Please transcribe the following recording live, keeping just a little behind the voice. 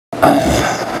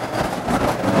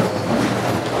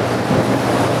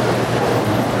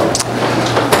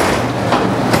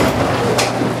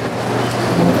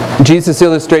Jesus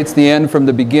illustrates the end from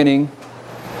the beginning,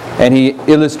 and he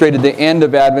illustrated the end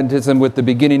of Adventism with the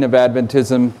beginning of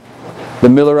Adventism. The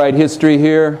Millerite history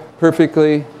here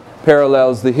perfectly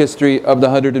parallels the history of the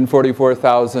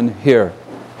 144,000 here.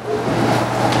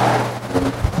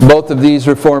 Both of these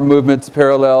reform movements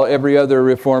parallel every other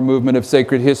reform movement of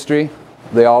sacred history.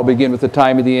 They all begin with the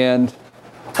time of the end,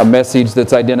 a message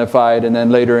that's identified and then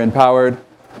later empowered.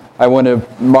 I want to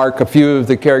mark a few of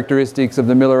the characteristics of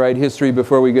the Millerite history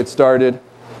before we get started.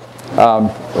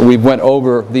 We've went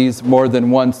over these more than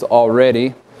once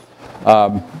already,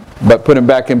 but put them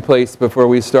back in place before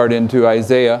we start into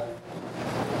Isaiah.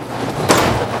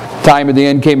 Time of the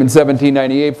end came in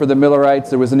 1798 for the Millerites.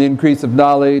 There was an increase of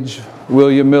knowledge.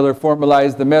 William Miller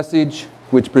formalized the message,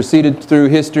 which proceeded through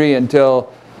history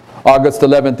until August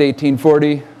 11th,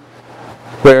 1840,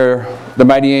 where the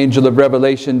mighty angel of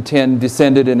Revelation 10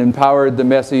 descended and empowered the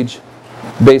message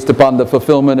based upon the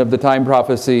fulfillment of the time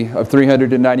prophecy of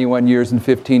 391 years and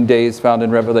 15 days found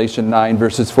in Revelation 9,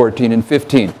 verses 14 and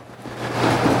 15.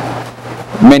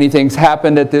 Many things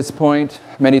happened at this point,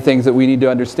 many things that we need to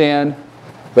understand,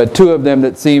 but two of them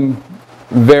that seem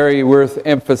very worth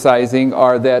emphasizing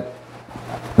are that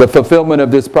the fulfillment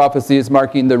of this prophecy is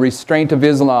marking the restraint of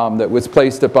Islam that was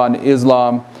placed upon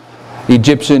Islam,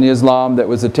 Egyptian Islam, that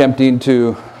was attempting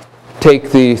to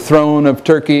take the throne of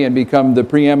Turkey and become the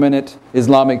preeminent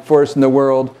Islamic force in the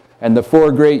world. And the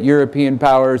four great European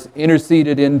powers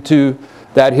interceded into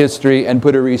that history and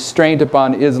put a restraint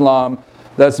upon Islam,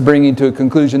 thus bringing to a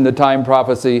conclusion the time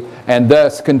prophecy and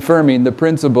thus confirming the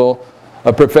principle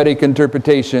of prophetic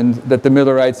interpretation that the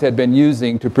Millerites had been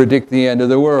using to predict the end of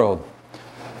the world.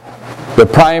 The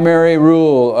primary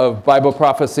rule of Bible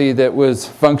prophecy that was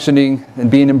functioning and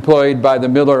being employed by the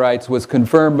Millerites was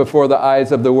confirmed before the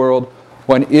eyes of the world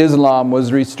when Islam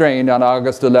was restrained on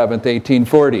August 11th,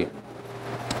 1840.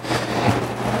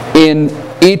 In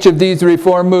each of these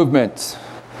reform movements,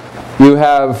 you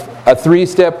have a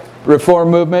three-step reform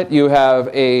movement. You have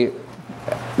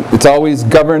it's always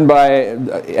governed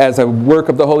as a work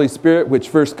of the Holy Spirit, which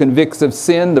first convicts of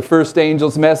sin. The first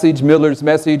angel's message, Miller's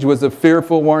message, was a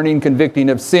fearful warning convicting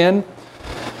of sin.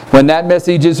 When that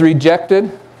message is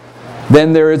rejected,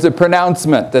 then there is a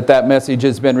pronouncement that that message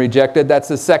has been rejected. That's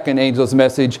the second angel's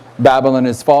message, Babylon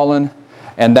is fallen.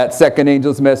 And that second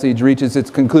angel's message reaches its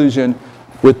conclusion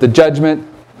with the judgment.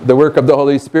 The work of the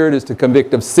Holy Spirit is to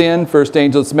convict of sin, first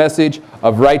angel's message,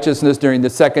 of righteousness during the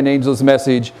second angel's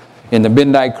message. In the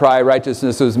midnight cry,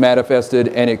 righteousness was manifested,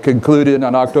 and it concluded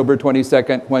on October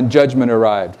 22nd when judgment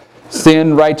arrived.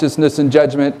 Sin, righteousness, and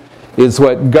judgment is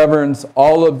what governs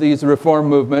all of these reform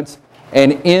movements.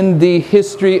 And in the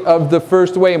history of the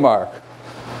first waymark,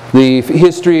 the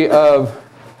history of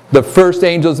the first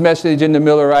angel's message in the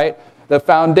Millerite, the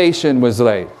foundation was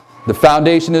laid. The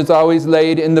foundation is always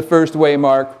laid in the first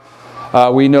waymark.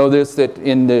 We know this, that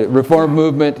in the reform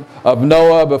movement of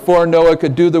Noah, before Noah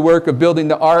could do the work of building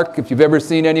the ark, if you've ever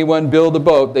seen anyone build a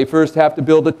boat, they first have to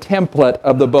build a template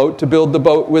of the boat to build the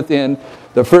boat within.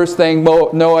 The first thing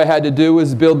Noah had to do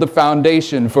was build the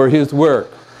foundation for his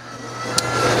work.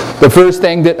 The first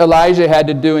thing that Elijah had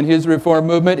to do in his reform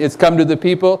movement is come to the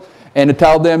people and to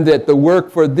tell them that the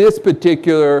work for this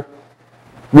particular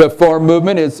reform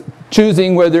movement is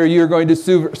choosing whether you're going to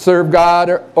serve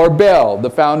God or Baal. The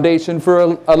foundation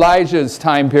for Elijah's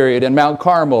time period in Mount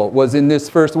Carmel was in this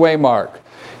first waymark.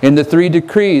 In the three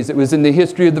decrees, it was in the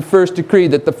history of the first decree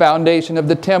that the foundation of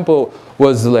the temple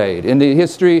was laid. In the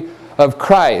history of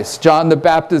Christ, John the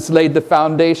Baptist laid the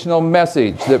foundational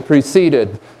message that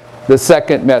preceded the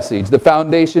second message. The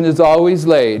foundation is always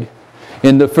laid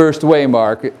in the first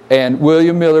waymark, and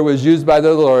William Miller was used by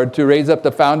the Lord to raise up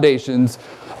the foundations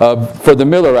for the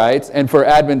Millerites and for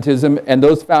Adventism, and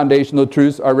those foundational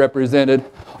truths are represented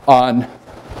on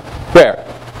where?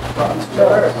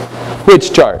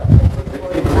 Which chart?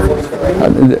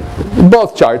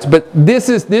 Both charts, but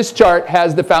this chart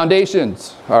has the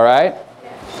foundations, all right?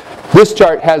 This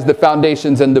chart has the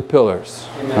foundations and the pillars,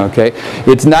 okay?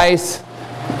 It's nice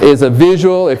as a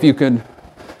visual if you can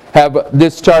have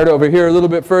this chart over here a little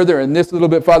bit further and this a little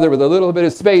bit farther with a little bit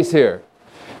of space here.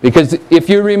 Because if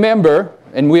you remember,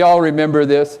 and we all remember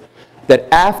this, that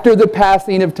after the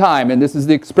passing of time, and this is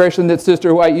the expression that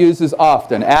Sister White uses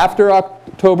often, after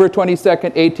October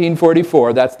 22nd,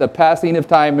 1844, that's the passing of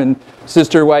time in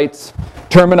Sister White's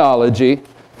terminology,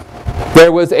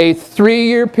 there was a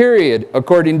 3-year period,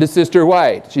 according to Sister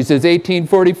White. She says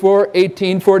 1844,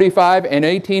 1845, and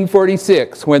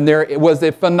 1846, when there was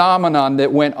a phenomenon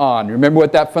that went on. Remember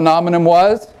what that phenomenon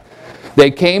was?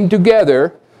 They came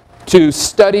together to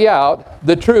study out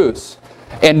the truths.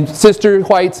 And Sister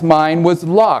White's mind was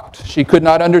locked. She could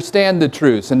not understand the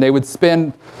truths, and they would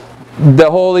spend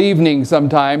the whole evening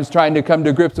sometimes trying to come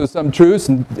to grips with some truths,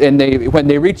 and when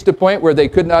they reached a point where they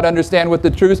could not understand what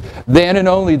the truths, then and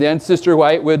only then Sister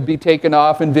White would be taken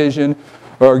off in vision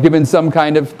or given some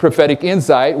kind of prophetic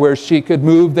insight where she could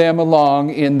move them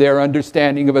along in their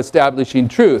understanding of establishing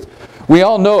truth. We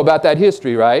all know about that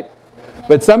history, right?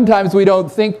 But sometimes we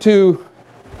don't think too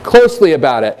closely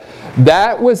about it.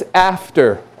 That was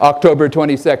after October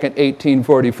 22nd,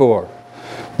 1844.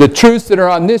 The truths that are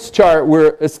on this chart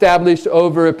were established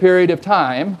over a period of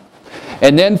time.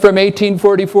 And then from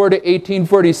 1844 to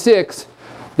 1846,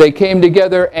 they came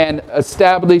together and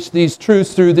established these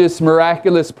truths through this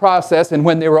miraculous process. And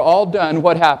when they were all done,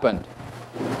 what happened?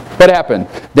 What happened?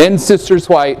 Then Sister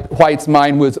White's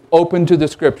mind was open to the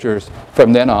Scriptures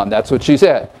from then on. That's what she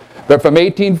said. But from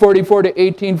 1844 to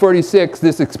 1846,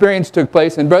 this experience took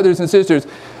place. And brothers and sisters,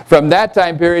 from that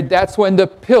time period, that's when the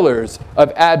pillars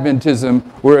of Adventism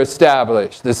were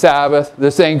established. The Sabbath,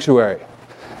 the sanctuary.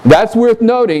 That's worth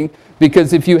noting,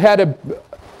 because if you had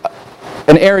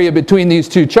an area between these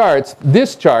two charts,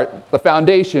 this chart, the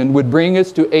foundation, would bring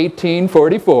us to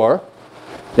 1844.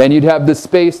 Then you'd have the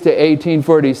space to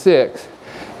 1846.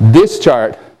 This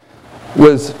chart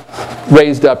was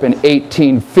raised up in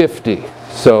 1850.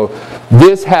 So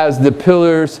this has the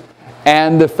pillars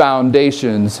and the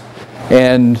foundations.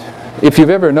 And if you've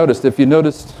ever noticed,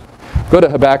 go to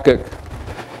Habakkuk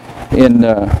in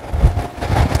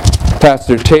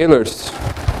Pastor Taylor's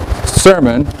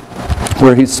sermon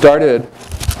where he started.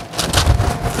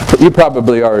 You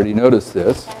probably already noticed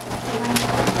this.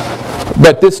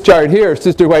 But this chart here,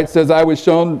 Sister White says, I was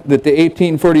shown that the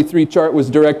 1843 chart was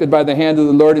directed by the hand of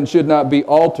the Lord and should not be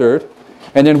altered.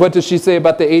 And then what does she say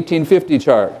about the 1850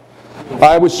 chart?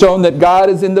 I was shown that God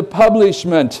is in the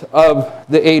publishment of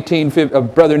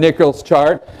of Brother Nickel's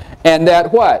chart, and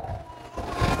that what?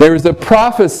 There is a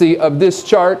prophecy of this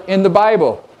chart in the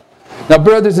Bible. Now,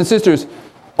 brothers and sisters,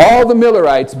 all the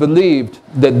Millerites believed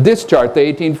that this chart, the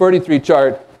 1843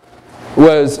 chart,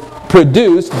 was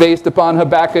produced based upon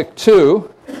Habakkuk 2,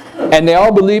 and they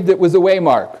all believed it was a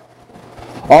waymark.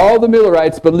 All the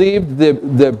Millerites believed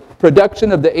the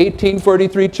production of the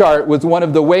 1843 chart was one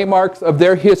of the waymarks of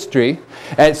their history,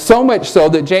 and so much so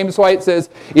that James White says,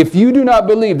 if you do not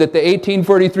believe that the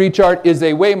 1843 chart is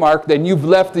a waymark, then you've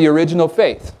left the original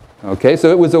faith. Okay, so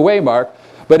it was a waymark.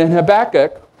 But in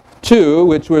Habakkuk 2,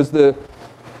 which was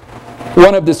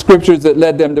one of the scriptures that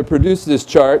led them to produce this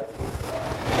chart,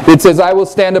 it says, I will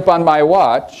stand upon my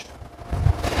watch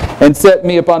and set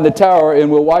me upon the tower,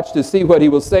 and will watch to see what he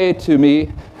will say to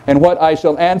me, and what I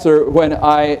shall answer when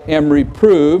I am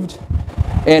reproved.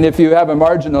 And if you have a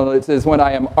marginal, it says, when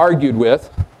I am argued with.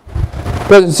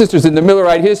 Brothers and sisters, in the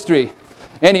Millerite history,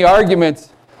 any arguments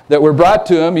that were brought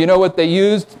to them, you know what they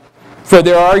used for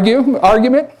their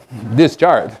argument? This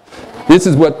chart. This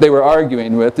is what they were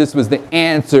arguing with. This was the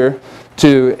answer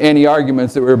to any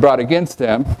arguments that were brought against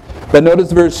them. But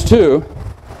notice verse 2.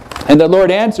 And the Lord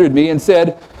answered me and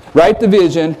said, write the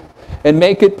vision and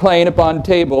make it plain upon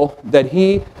table, that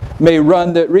he may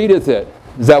run that readeth it.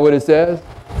 Is that what it says?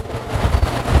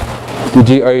 You're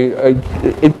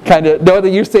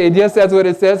saying, yes, that's what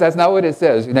it says. That's not what it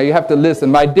says. You have to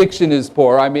listen. My diction is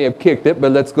poor. I may have kicked it,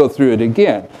 but let's go through it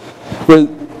again.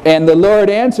 And the Lord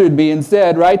answered me and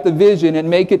said, write the vision and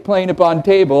make it plain upon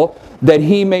table, that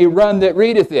he may run that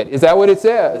readeth it. Is that what it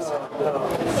says?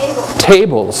 No.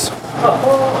 Tables.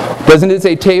 Doesn't it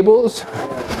say tables?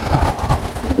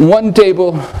 One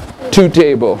table, two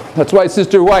table. That's why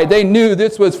Sister White, they knew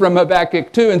this was from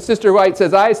Habakkuk 2. And Sister White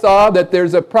says, I saw that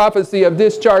there's a prophecy of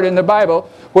this chart in the Bible.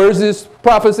 Where's this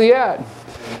prophecy at?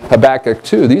 Habakkuk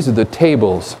 2. These are the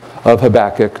tables of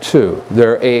Habakkuk 2.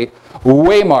 They're a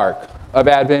waymark of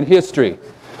Advent history.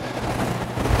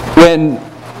 When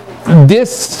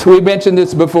we mentioned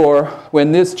this before,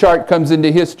 when this chart comes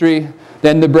into history,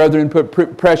 then the brethren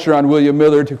put pressure on William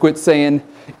Miller to quit saying,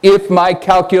 if my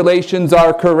calculations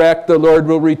are correct, the Lord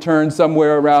will return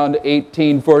somewhere around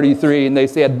 1843. And they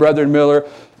said, Brother Miller,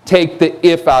 take the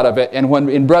if out of it. And when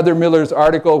in Brother Miller's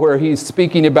article where he's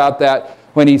speaking about that,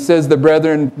 when he says the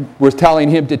brethren were telling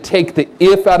him to take the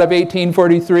if out of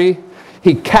 1843,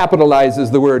 he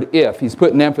capitalizes the word if. He's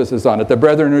putting emphasis on it. The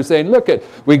brethren are saying, look,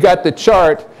 we got the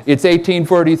chart. It's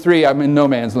 1843. I'm in no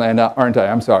man's land, aren't I?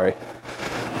 I'm sorry.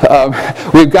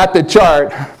 We've got the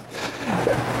chart,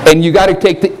 and you got to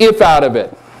take the if out of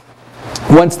it.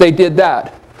 Once they did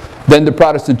that, then the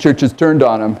Protestant churches turned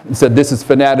on them and said, this is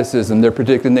fanaticism. They're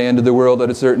predicting the end of the world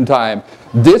at a certain time.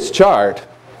 This chart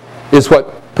is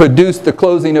what produced the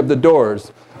closing of the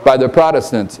doors by the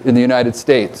Protestants in the United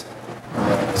States.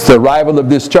 It's the arrival of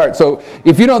this chart. So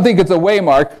if you don't think it's a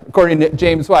waymark, according to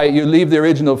James White, you leave the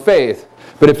original faith.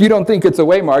 But if you don't think it's a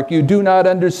waymark, you do not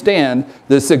understand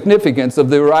the significance of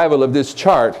the arrival of this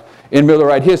chart in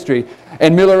Millerite history.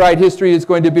 And Millerite history is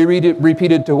going to be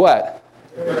repeated to what?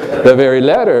 The very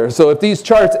letter. So if these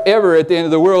charts ever at the end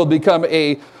of the world become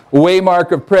a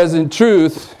waymark of present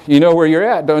truth, you know where you're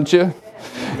at, don't you?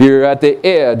 You're at the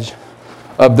edge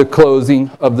of the closing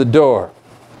of the door.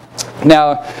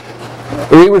 Now,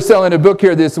 we were selling a book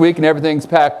here this week and everything's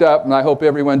packed up, and I hope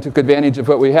everyone took advantage of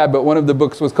what we had, but one of the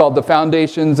books was called The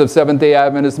Foundations of Seventh-day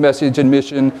Adventist Message and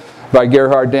Mission by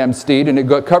Gerhard Damsteed, and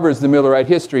it covers the Millerite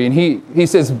history. And he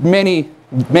says many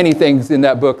things in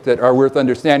that book that are worth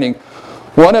understanding.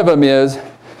 One of them is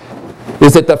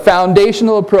that the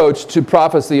foundational approach to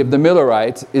prophecy of the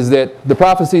Millerites is that the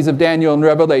prophecies of Daniel and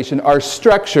Revelation are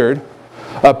structured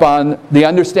upon the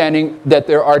understanding that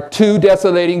there are two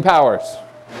desolating powers.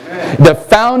 The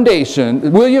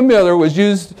foundation, William Miller was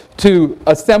used to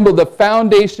assemble the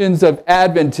foundations of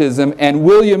Adventism, and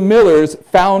William Miller's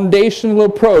foundational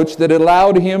approach that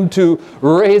allowed him to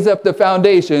raise up the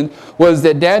foundation was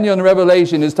that Daniel and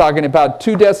Revelation is talking about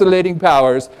two desolating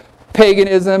powers,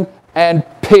 paganism and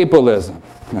papalism.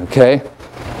 Okay?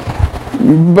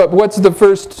 But what's the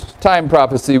first time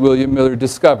prophecy William Miller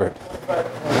discovered?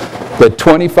 The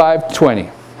 2520.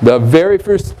 The very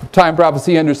first time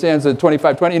prophecy understands the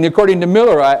 2520, and according to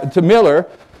Miller,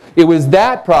 it was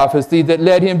that prophecy that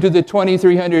led him to the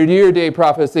 2300-year day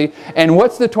prophecy. And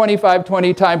what's the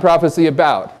 2520 time prophecy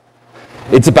about?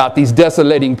 It's about these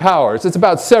desolating powers. It's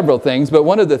about several things, but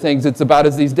one of the things it's about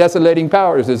is these desolating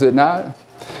powers, is it not?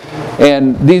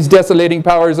 And these desolating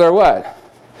powers are what?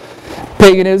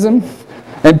 Paganism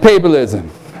and papalism.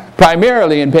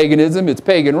 Primarily in paganism, it's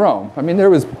pagan Rome. I mean, there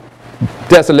was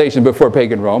desolation before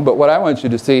pagan Rome, but what I want you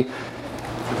to see,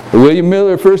 William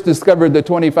Miller first discovered the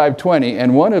 2520,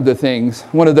 and one of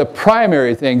the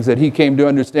primary things that he came to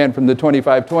understand from the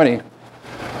 2520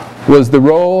 was the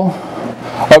role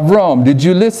of Rome. Did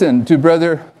you listen to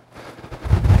Brother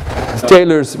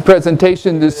Taylor's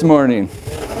presentation this morning?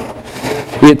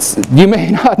 You may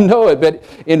not know it, but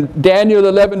in Daniel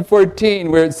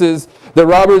 11:14, where it says, "The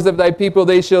robbers of thy people,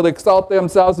 they shall exalt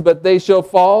themselves, but they shall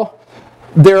fall,"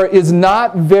 there is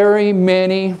not very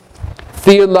many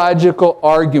theological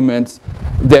arguments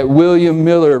that William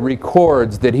Miller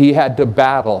records that he had to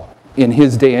battle in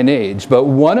his day and age. But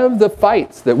one of the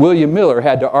fights that William Miller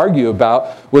had to argue about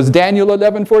was Daniel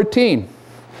 11:14.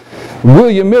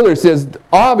 William Miller says,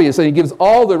 obviously, he gives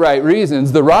all the right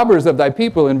reasons. The robbers of thy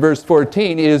people in verse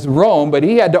 14 is Rome, but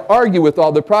he had to argue with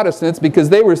all the Protestants because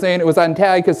they were saying it was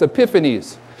Antiochus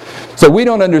Epiphanes. So we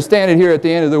don't understand it here at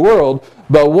the end of the world,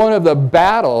 but one of the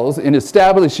battles in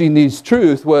establishing these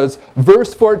truths was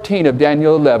verse 14 of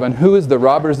Daniel 11, who is the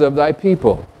robbers of thy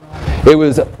people? It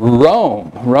was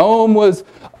Rome. Rome was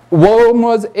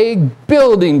a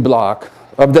building block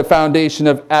of the foundation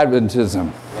of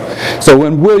Adventism. So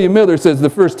when William Miller says the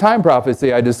first time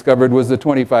prophecy I discovered was the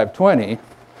 2520,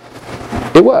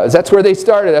 it was. That's where they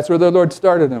started. That's where the Lord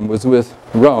started them, was with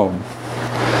Rome.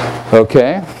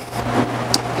 Okay?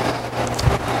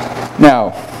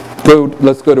 Now,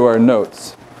 let's go to our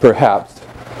notes, perhaps.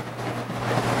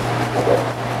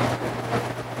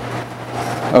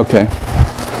 Okay.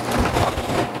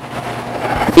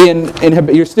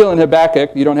 You're still in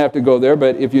Habakkuk. You don't have to go there,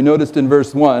 but if you noticed in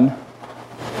verse 1,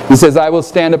 he says, "I will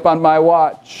stand upon my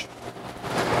watch."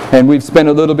 And we've spent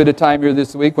a little bit of time here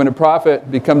this week. When a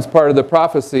prophet becomes part of the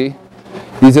prophecy,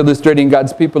 he's illustrating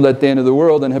God's people at the end of the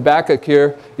world, and Habakkuk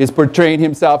here is portraying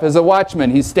himself as a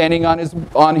watchman. He's standing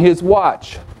on his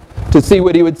watch to see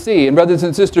what he would see. And brothers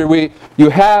and sisters, you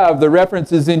have the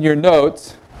references in your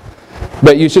notes,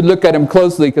 but you should look at them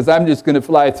closely because I'm just going to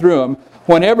fly through them.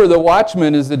 Whenever the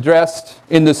watchman is addressed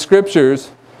in the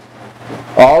Scriptures,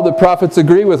 all the prophets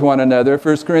agree with one another.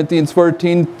 1 Corinthians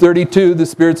 14:32, the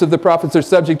spirits of the prophets are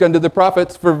subject unto the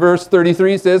prophets. For verse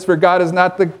 33 says, "For God is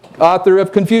not the author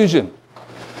of confusion."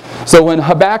 So when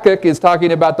Habakkuk is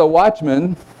talking about the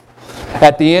watchman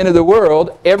at the end of the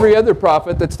world, every other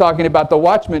prophet that's talking about the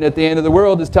watchman at the end of the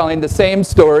world is telling the same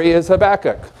story as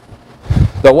Habakkuk.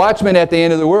 The watchmen at the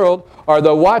end of the world are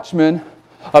the watchmen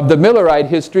of the Millerite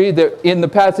history that in the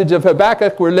passage of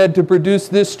Habakkuk were led to produce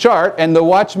this chart, and the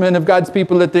watchmen of God's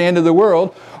people at the end of the world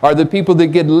are the people that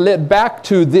get led back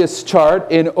to this chart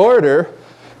in order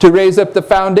to raise up the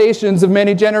foundations of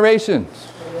many generations.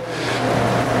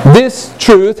 This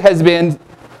truth has been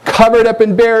covered up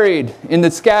and buried in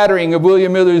the scattering of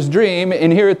William Miller's dream.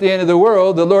 And here at the end of the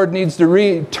world, the Lord needs to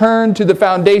return to the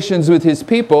foundations with His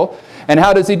people. And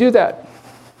how does He do that?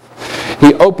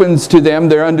 He opens to them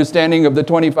their understanding of the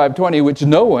 2520, which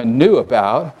no one knew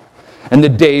about, and the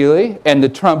daily, and the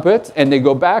trumpets, and they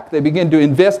go back, they begin to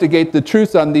investigate the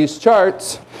truth on these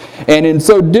charts, and in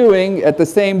so doing, at the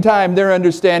same time, they're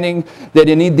understanding that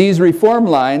in these reform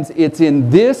lines, it's in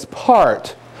this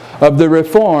part of the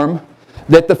reform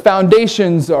that the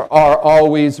foundations are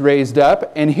always raised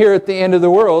up, and here at the end of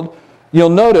the world, you'll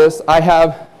notice I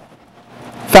have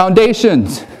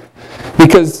foundations,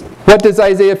 because what does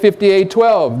Isaiah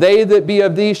 58:12? They that be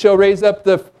of thee shall raise up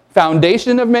the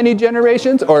foundation of many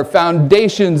generations, or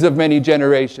foundations of many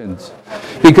generations?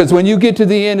 Because when you get to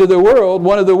the end of the world,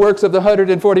 one of the works of the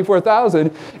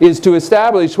 144,000 is to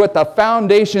establish what the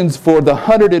foundations for the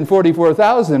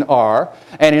 144,000 are,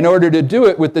 and in order to do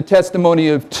it with the testimony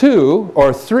of 2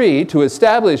 or 3 to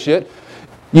establish it,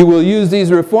 you will use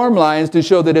these reform lines to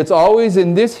show that it's always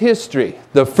in this history,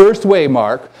 the first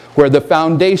waymark, where the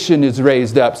foundation is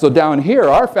raised up. So down here,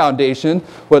 our foundation,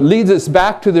 what leads us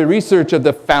back to the research of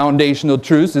the foundational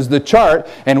truths is the chart.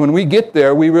 And when we get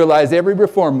there, we realize every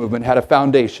reform movement had a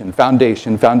foundation,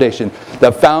 foundation, foundation.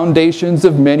 The foundations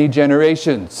of many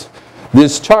generations.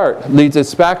 This chart leads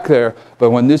us back there. But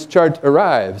when this chart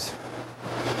arrives,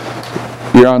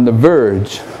 you're on the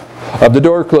verge of the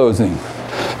door closing.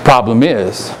 Problem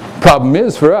is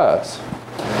for us,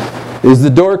 is the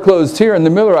door closed here in the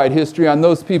Millerite history on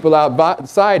those people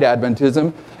outside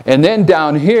Adventism, and then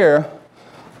down here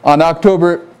on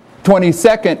October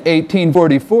 22nd,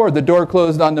 1844, the door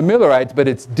closed on the Millerites, but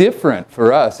it's different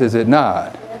for us, is it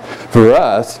not? For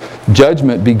us,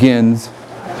 judgment begins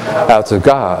out of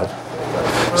God.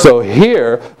 So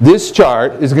here, this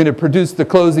chart is going to produce the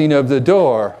closing of the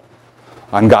door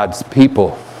on God's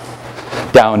people.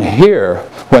 Down here,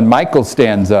 when Michael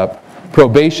stands up,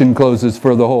 probation closes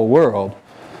for the whole world.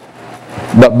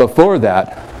 But before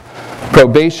that,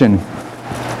 probation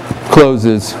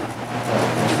closes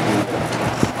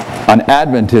on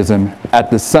Adventism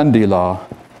at the Sunday law.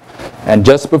 And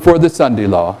just before the Sunday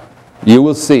law, you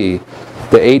will see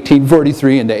the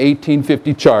 1843 and the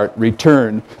 1850 chart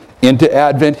return into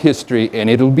Advent history, and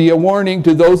it'll be a warning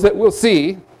to those that will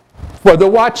see. For the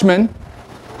Watchmen,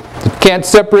 can't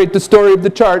separate the story of the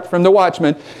chart from the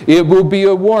Watchmen. It will be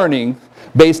a warning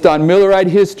based on Millerite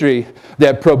history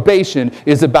that probation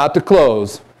is about to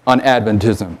close on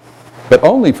Adventism. But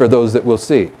only for those that will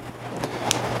see.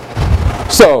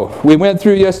 So, we went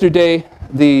through yesterday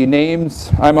the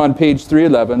names, I'm on page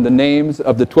 311, the names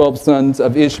of the 12 sons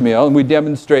of Ishmael, and we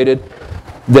demonstrated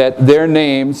that their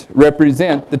names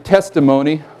represent the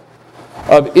testimony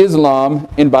of Islam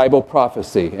in Bible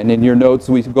prophecy. And in your notes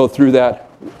we go through that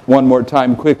one more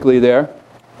time quickly there.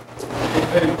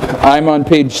 I'm on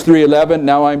page 311.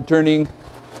 Now I'm turning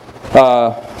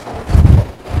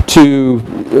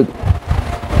to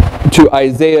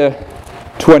Isaiah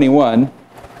 21.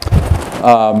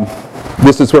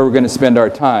 This is where we're going to spend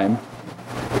our time.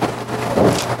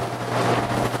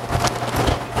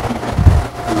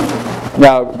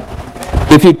 Now,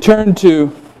 if you turn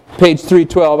to page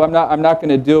 312, I'm not going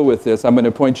to deal with this. I'm going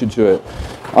to point you to it.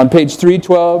 On page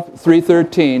 312,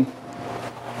 313,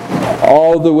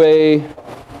 all the way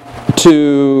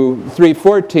to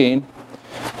 314,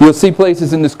 you'll see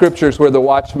places in the scriptures where the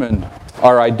watchmen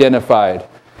are identified.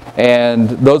 And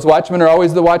those watchmen are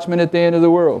always the watchmen at the end of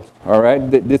the world. All right?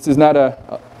 This is not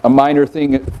a minor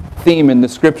theme in the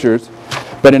scriptures.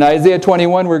 But in Isaiah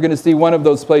 21, we're going to see one of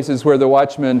those places where the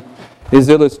watchman is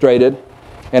illustrated.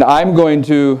 And I'm going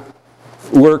to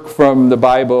work from the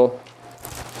Bible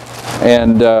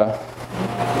and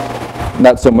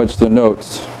not so much the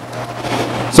notes.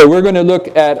 So we're going to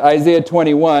look at Isaiah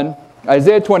 21.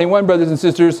 Isaiah 21, brothers and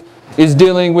sisters, is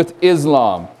dealing with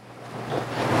Islam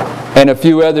and a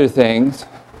few other things.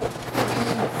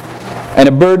 And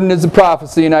a burden is a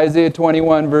prophecy in Isaiah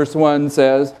 21 verse 1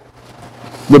 says,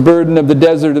 the burden of the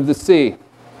desert of the sea.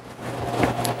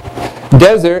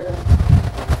 Desert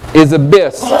is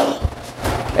abyss.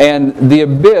 And the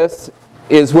abyss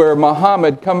is where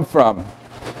Muhammad come from.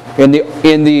 In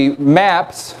the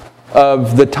maps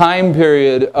of the time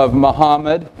period of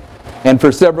Muhammad, and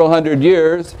for several hundred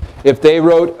years, if they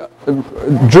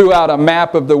drew out a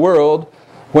map of the world,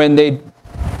 when they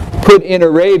put in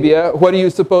Arabia, what do you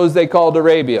suppose they called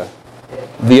Arabia?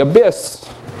 The abyss.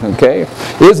 Okay?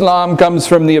 Islam comes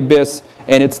from the abyss,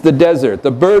 and it's the desert.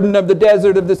 The burden of the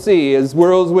desert of the sea, as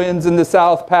whirlwinds in the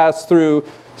south pass through,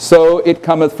 so it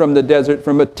cometh from the desert,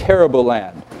 from a terrible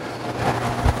land.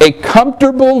 A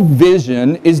comfortable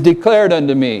vision is declared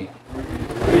unto me.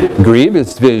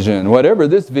 Grievous vision. Whatever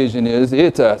this vision is,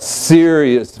 it's a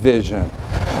serious vision.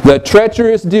 The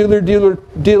treacherous dealer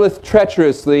dealeth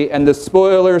treacherously, and the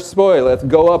spoiler spoileth.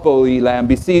 Go up, O Elam,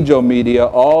 besiege, O Media,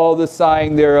 all the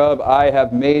sighing thereof I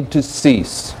have made to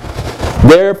cease.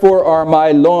 Therefore are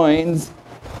my loins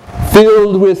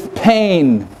filled with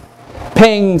pain.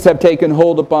 Pangs have taken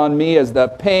hold upon me as the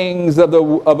pangs of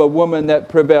a woman that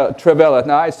travaileth.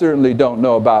 Now I certainly don't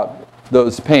know about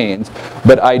those pains,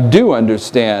 but I do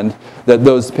understand that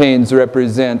those pains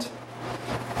represent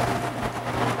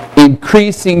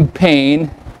increasing pain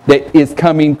that is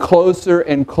coming closer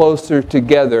and closer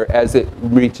together as it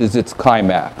reaches its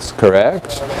climax,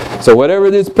 correct? So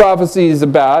whatever this prophecy is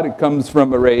about, it comes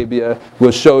from Arabia,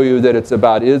 will show you that it's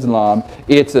about Islam.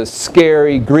 It's a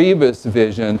scary, grievous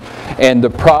vision, and the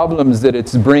problems that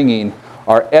it's bringing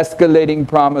are escalating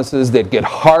promises that get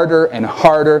harder and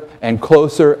harder and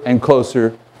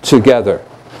closer together.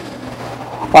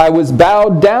 I was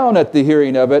bowed down at the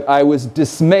hearing of it. I was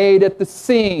dismayed at the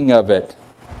seeing of it.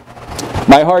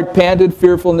 My heart panted,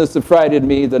 fearfulness affrighted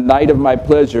me. The night of my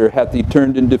pleasure hath he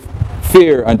turned into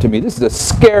fear unto me. This is a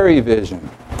scary vision.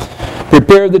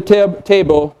 Prepare the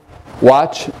table,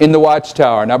 watch in the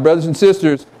watchtower. Now, brothers and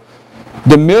sisters,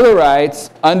 the Millerites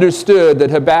understood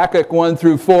that Habakkuk 1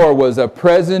 through 4 was a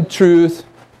present truth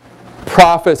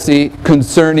prophecy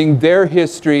concerning their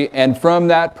history, and from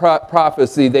that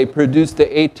prophecy they produced the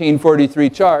 1843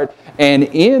 chart, and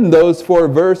in those 4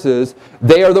 verses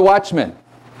they are the watchmen.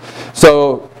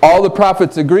 So all the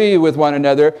prophets agree with one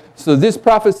another. So this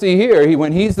prophecy here,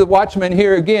 when he's the watchman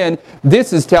here again,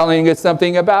 this is telling us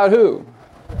something about who?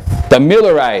 The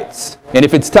Millerites. And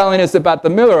if it's telling us about the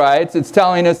Millerites, it's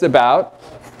telling us about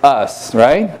us,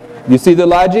 right? You see the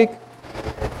logic?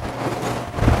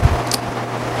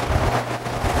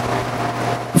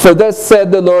 For thus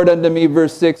said the Lord unto me,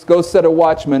 verse 6, go set a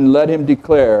watchman, let him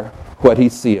declare what he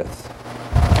seeth.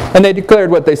 And they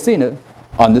declared what they seen it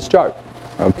on this chart.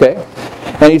 Okay?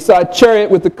 And he saw a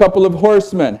chariot with a couple of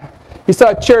horsemen. He saw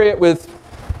a chariot with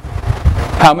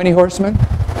how many horsemen?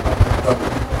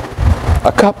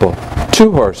 A couple.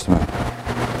 2 horsemen.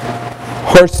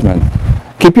 Horsemen.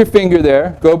 Keep your finger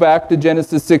there. Go back to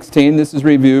Genesis 16. This is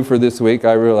review for this week,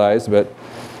 I realize, but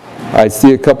I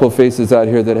see a couple of faces out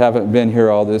here that haven't been here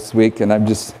all this week, and I'm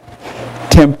just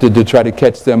tempted to try to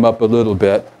catch them up a little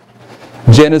bit.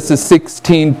 Genesis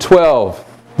 16:12.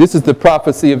 This is the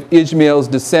prophecy of Ishmael's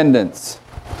descendants.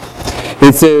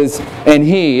 It says, and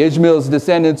he, Ishmael's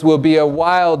descendants, will be a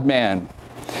wild man.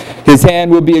 His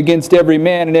hand will be against every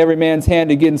man, and every man's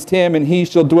hand against him, and he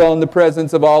shall dwell in the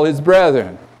presence of all his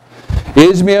brethren.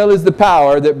 Ishmael is the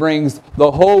power that brings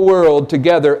the whole world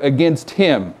together against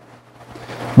him,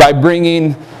 by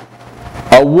bringing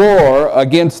a war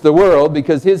against the world,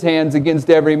 because his hand's against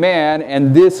every man,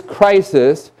 and this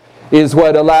crisis is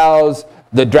what allows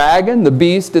the dragon, the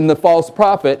beast, and the false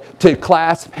prophet to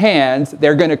clasp hands.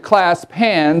 They're going to clasp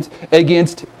hands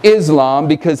against Islam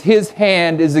because his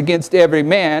hand is against every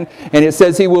man, and it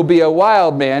says he will be a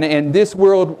wild man, and this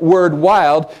word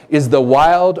wild is the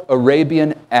wild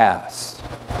Arabian ass.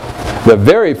 The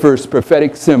very first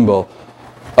prophetic symbol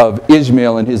of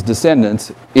Ishmael and his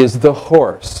descendants is the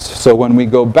horse. So when we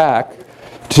go back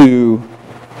to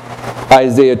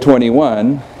Isaiah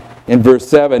 21, in verse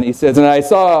 7, he says, and I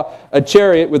saw a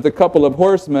chariot with a couple of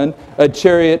horsemen, a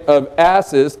chariot of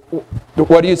asses.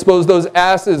 What do you suppose those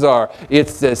asses are?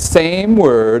 It's the same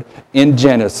word in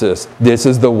Genesis. This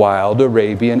is the wild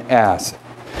Arabian ass.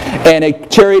 And a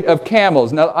chariot of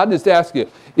camels. Now, I'll just ask you,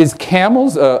 is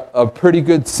camels a pretty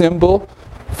good symbol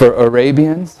for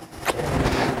Arabians?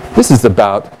 This is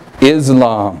about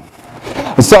Islam.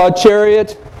 I saw a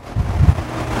chariot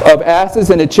of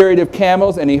asses and a chariot of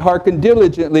camels, and he hearkened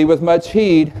diligently with much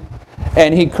heed,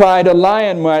 and he cried, a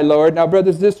lion, my Lord. Now,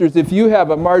 brothers and sisters, if you have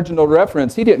a marginal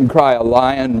reference, he didn't cry, a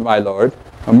lion, my Lord.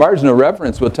 A marginal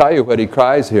reference will tell you what he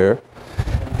cries here.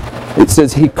 It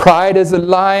says he cried as a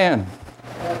lion.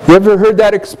 You ever heard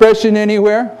that expression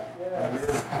anywhere?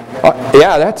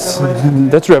 Yeah, that's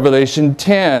Revelation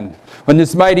 10. When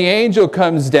this mighty angel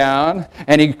comes down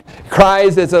and he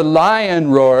cries as a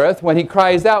lion roareth, when he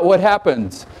cries out, what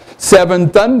happens? 7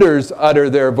 thunders utter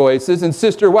their voices, and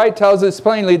Sister White tells us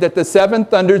plainly that the 7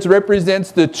 thunders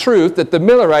represents the truth that the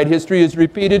Millerite history is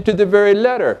repeated to the very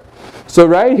letter. So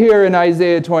right here in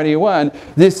Isaiah 21,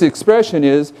 this expression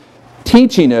is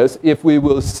teaching us, if we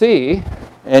will see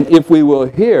and if we will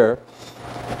hear,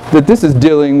 that this is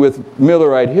dealing with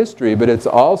Millerite history, but it's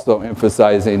also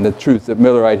emphasizing the truth that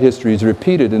Millerite history is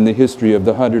repeated in the history of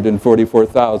the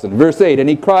 144,000. Verse 8, and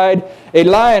he cried, a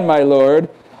lion, my Lord,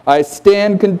 I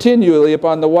stand continually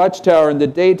upon the watchtower in the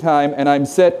daytime, and I'm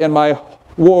set in my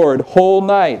ward whole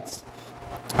nights.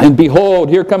 And behold,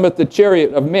 here cometh the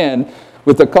chariot of men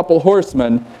with a couple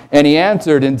horsemen. And he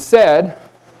answered and said,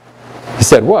 he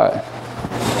said what?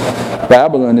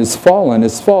 Babylon is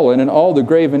fallen, and all the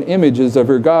graven images of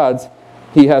her gods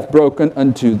he hath broken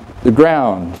unto the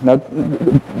ground. Now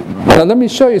let me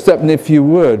show you something, if you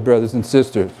would, brothers and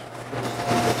sisters.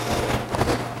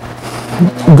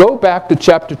 Go back to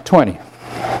chapter 20.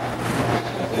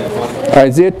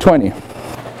 Isaiah 20. In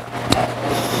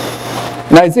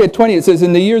Isaiah 20 it says,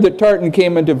 in the year that Tartan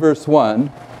came into verse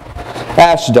 1,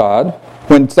 Ashdod,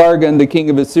 when Sargon the king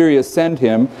of Assyria sent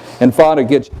him and fought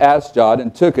against Ashdod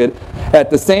and took it, at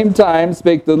the same time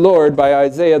spake the Lord by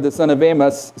Isaiah the son of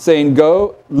Amos, saying,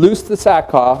 go, loose the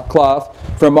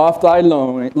sackcloth from off thy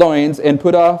loins, and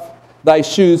put off thy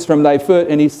shoes from thy foot.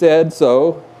 And he said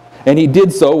so, and he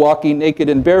did so, walking naked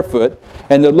and barefoot.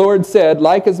 And the Lord said,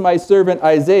 like as my servant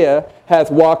Isaiah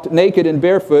hath walked naked and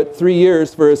barefoot 3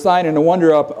 years for a sign and a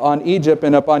wonder upon Egypt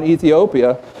and upon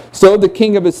Ethiopia, so shall the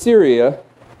king of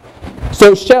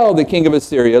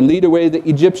Assyria lead away the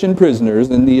Egyptian prisoners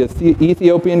and the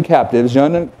Ethiopian captives,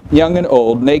 young and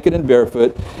old, naked and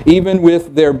barefoot, even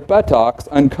with their buttocks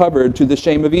uncovered, to the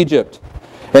shame of Egypt.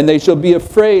 And they shall be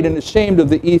afraid and ashamed of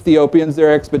the Ethiopians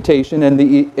their expectation,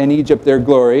 and Egypt their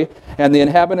glory. And the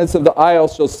inhabitants of the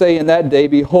isles shall say in that day,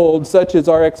 behold, such is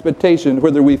our expectation,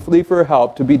 whither we flee for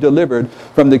help, to be delivered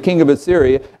from the king of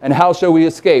Assyria, and how shall we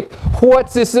escape?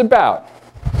 What's this about?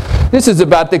 This is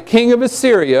about the king of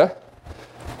Assyria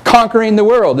conquering the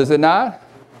world, is it not?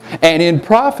 And in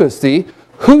prophecy,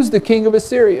 who's the king of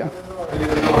Assyria?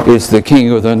 It's the king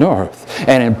of the north.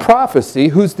 And in prophecy,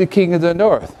 who's the king of the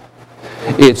north?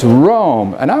 It's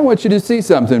Rome. And I want you to see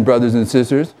something, brothers and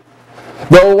sisters.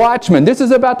 The Watchmen. This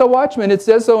is about the Watchmen. It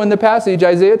says so in the passage,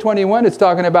 Isaiah 21, it's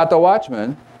talking about the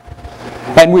Watchmen.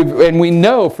 And we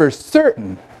know for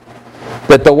certain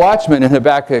that the Watchmen in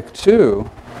Habakkuk 2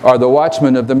 are the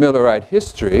Watchmen of the Millerite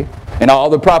history. And all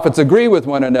the prophets agree with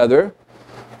one another.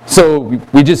 So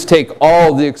we just take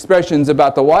all the expressions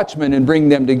about the Watchmen and bring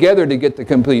them together to get the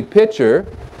complete picture.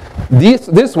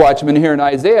 This watchman here in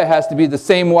Isaiah has to be the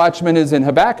same watchman as in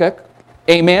Habakkuk.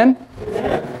 Amen?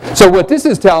 Amen. So what this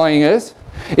is telling us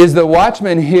is the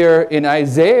watchman here in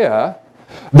Isaiah,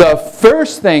 the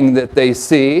first thing that they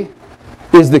see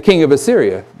is the king of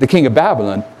Assyria. The king of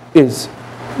Babylon is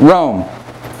Rome.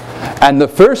 And the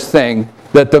first thing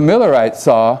that the Millerites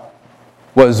saw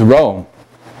was Rome.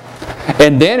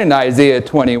 And then in Isaiah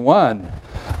 21,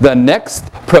 the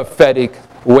next prophetic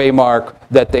waymark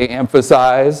that they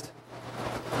emphasized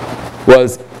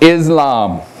was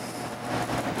Islam.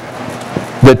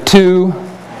 The two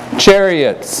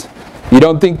chariots. You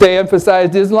don't think they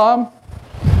emphasized Islam?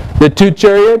 The two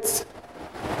chariots?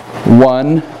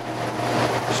 1,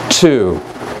 2.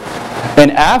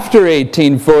 And after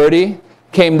 1840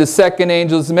 came the second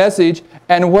angel's message.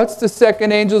 And what's the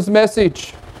second angel's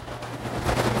message?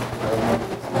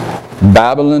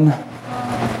 Babylon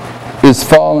is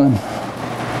fallen.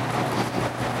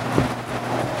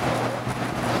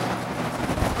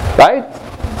 Right?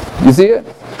 You see it?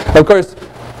 Of course,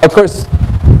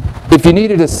 if you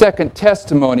needed a second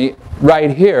testimony right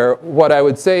here, what I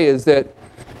would say is that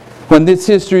when this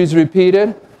history is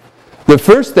repeated, the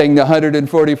first thing the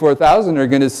 144,000 are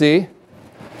going to see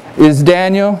is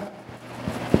Daniel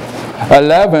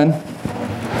 11,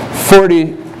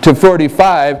 40 to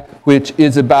 45, which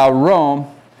is about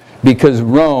Rome, because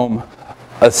Rome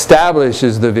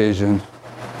establishes the vision.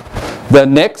 The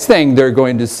next thing they're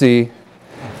going to see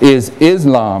is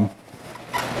Islam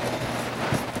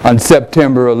on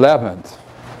September 11th.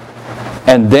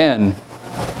 And then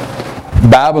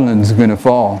Babylon's going to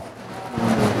fall.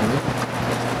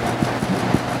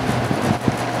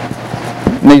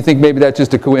 Now you think maybe that's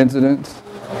just a coincidence?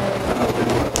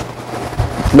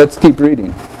 Let's keep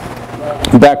reading.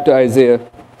 Back to Isaiah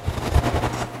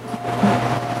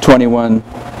 21,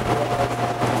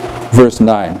 verse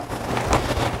 9.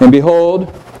 And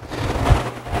behold,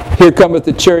 here cometh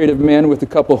the chariot of men with a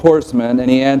couple horsemen. And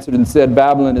he answered and said,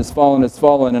 Babylon is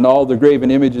fallen, and all the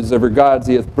graven images of her gods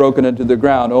he hath broken unto the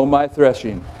ground. O my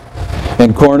threshing,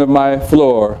 and corn of my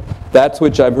floor, that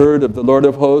which I've heard of the Lord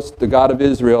of hosts, the God of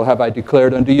Israel, have I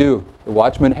declared unto you. The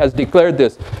watchman has declared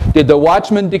this. Did the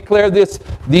watchman declare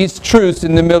these truths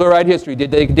in the Millerite history?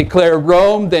 Did they declare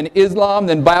Rome, then Islam,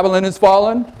 then Babylon is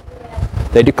fallen?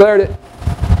 They declared it.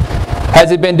 Has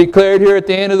it been declared here at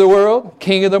the end of the world?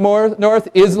 King of the north,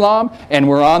 Islam, and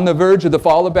we're on the verge of the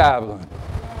fall of Babylon.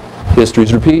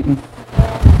 History's repeating.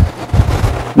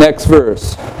 Next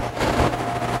verse.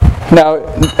 Now,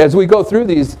 as we go through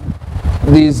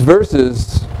these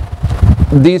verses,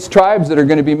 these tribes that are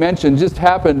going to be mentioned just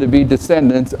happen to be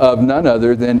descendants of none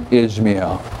other than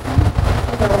Ishmael.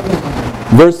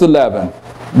 Verse 11,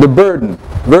 the burden.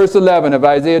 Verse 11 of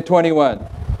Isaiah 21.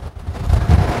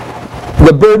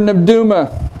 The burden of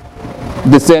Duma,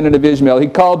 descendant of Ishmael. He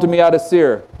called to me out of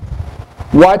Seir.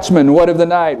 Watchmen, what of the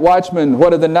night? Watchmen,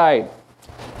 what of the night?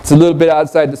 It's a little bit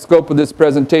outside the scope of this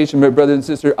presentation, but brothers and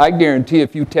sisters, I guarantee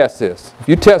if you test this, if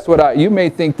you test you may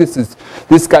think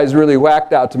this guy's really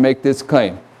whacked out to make this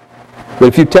claim. But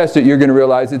if you test it, you're going to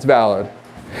realize it's valid.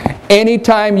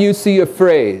 Anytime you see a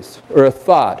phrase or a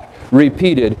thought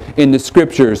repeated in the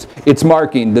scriptures, it's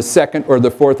marking the second or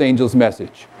the fourth angel's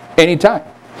message. Anytime.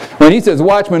 When he says,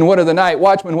 watchmen, what of the night?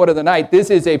 Watchmen, what of the night?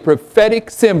 This is a prophetic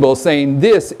symbol saying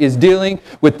this is dealing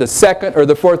with the second or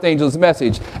the fourth angel's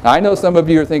message. Now, I know some of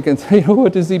you are thinking,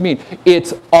 what does he mean?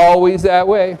 It's always that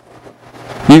way.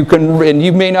 And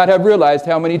you may not have realized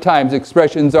how many times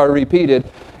expressions are repeated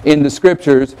in the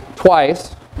scriptures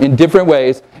twice in different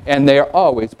ways, and they are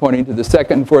always pointing to the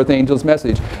second and fourth angel's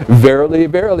message. Verily,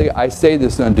 verily, I say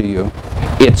this unto you.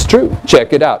 It's true.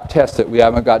 Check it out. Test it. We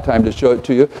haven't got time to show it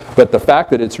to you. But the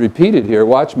fact that it's repeated here,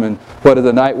 watchmen, what of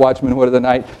the night? Watchmen, what of the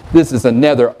night? This is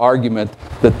another argument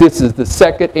that this is the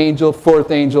second angel, fourth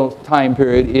angel time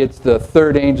period. It's the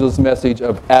third angel's message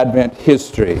of Advent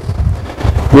history.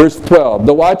 Verse 12.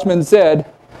 The watchman said,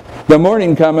 the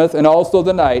morning cometh, and also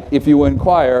the night. If you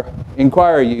inquire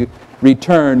ye,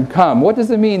 return, come. What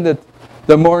does it mean that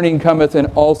the morning cometh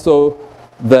and also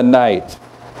the night?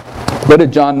 Go to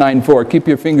John 9:4. Keep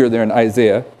your finger there in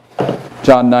Isaiah.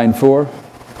 John 9:4.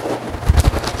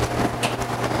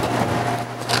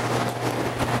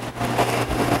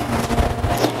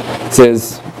 It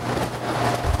says,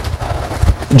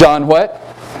 John what?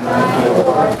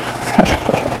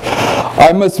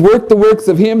 I must work the works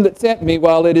of him that sent me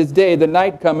while it is day. The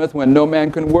night cometh when no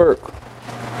man can work.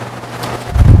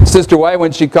 Sister White,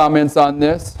 when she comments on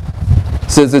this,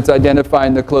 says it's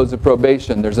identifying the close of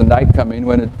probation. There's a night coming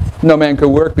when no man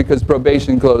can work because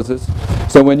probation closes.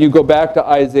 So when you go back to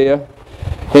Isaiah,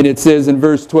 and it says in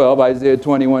verse 12, Isaiah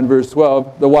 21 verse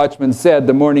 12, the watchman said,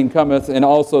 the morning cometh and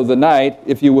also the night.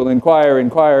 If you will inquire,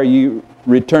 you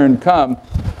return, come.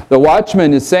 The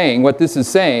watchman is saying, what this is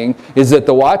saying, is that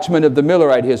the watchman of the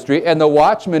Millerite history and the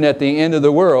watchman at the end of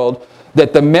the world,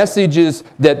 that the messages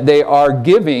that they are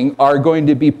giving are going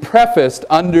to be prefaced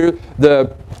under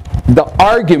the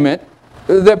argument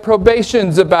that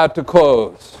probation's about to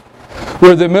close.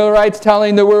 Were the Millerites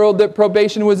telling the world that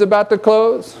probation was about to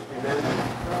close?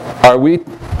 Are we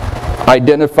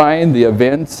identifying the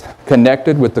events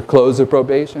connected with the close of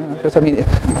probation? Because, I mean,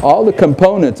 all the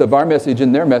components of our message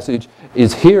and their message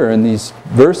is here in these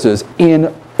verses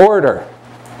in order.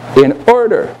 In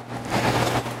order.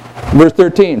 Verse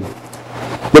 13.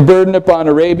 The burden upon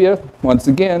Arabia, once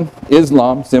again,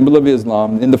 Islam, symbol of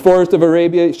Islam. In the forest of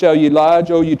Arabia shall ye lodge,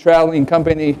 O ye traveling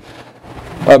company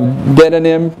of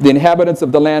Dedanim. The inhabitants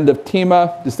of the land of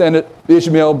Tema, descendant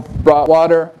Ishmael, brought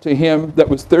water to him that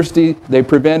was thirsty. They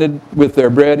prevented with their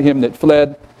bread him that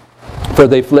fled. For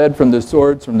they fled from the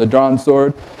swords, from the drawn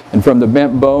sword, and from the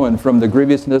bent bow, and from the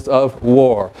grievousness of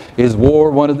war. Is war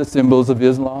one of the symbols of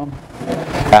Islam?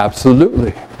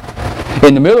 Absolutely.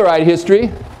 In the Millerite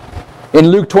history, in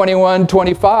Luke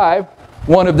 21:25,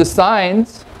 one of the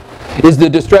signs is the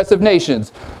distress of nations.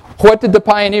 What did the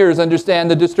pioneers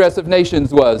understand the distress of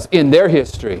nations was in their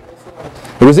history?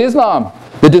 It was Islam.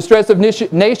 The distress of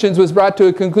nations was brought to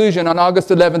a conclusion on August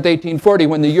 11th, 1840,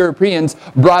 when the Europeans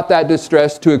brought that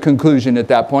distress to a conclusion at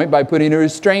that point by putting a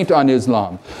restraint on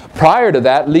Islam. Prior to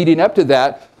that, leading up to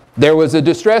that, there was a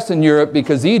distress in Europe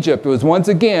because Egypt was once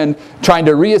again trying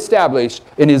to reestablish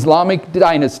an Islamic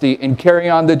dynasty and carry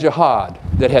on the jihad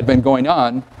that had been going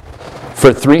on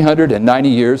for 390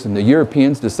 years, and the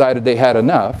Europeans decided they had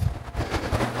enough,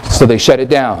 so they shut it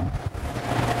down.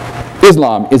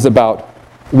 Islam is about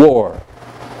war.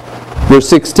 Verse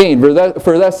 16,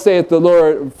 for thus saith the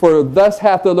Lord, for thus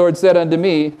hath the Lord said unto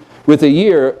me,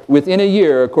 within a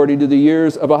year, according to the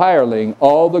years of a hireling,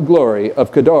 all the glory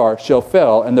of Kedar shall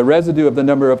fail, and the residue of the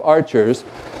number of archers,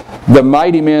 the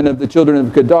mighty men of the children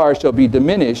of Kedar shall be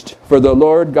diminished, for the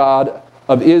Lord God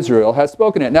of Israel has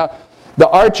spoken it. Now, the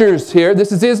archers here,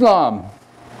 this is Islam.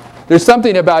 There's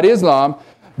something about Islam.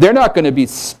 They're not going to be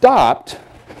stopped,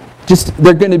 just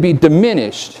they're going to be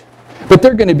diminished. But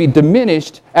they're going to be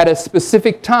diminished at a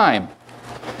specific time.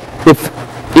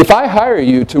 If I hire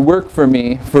you to work for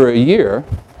me for a year,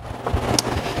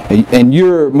 and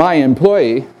you're my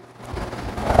employee,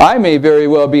 I may very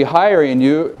well be hiring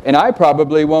you, and I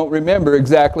probably won't remember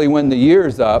exactly when the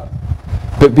year's up,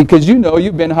 But because you know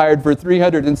you've been hired for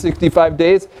 365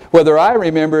 days, whether I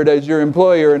remember it as your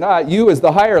employer or not, you as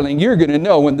the hireling, you're going to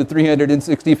know when the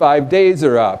 365 days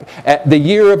are up. At the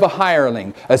year of a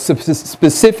hireling, a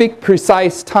specific,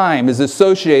 precise time is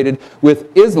associated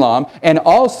with Islam, and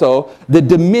also the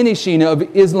diminishing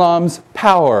of Islam's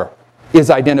power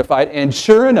is identified. And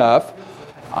sure enough,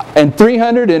 in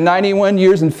 391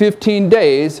 years and 15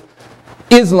 days,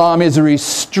 Islam is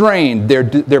restrained.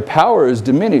 Their power is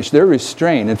diminished. They're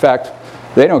restrained. In fact,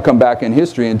 they don't come back in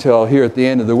history until here at the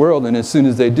end of the world. And as soon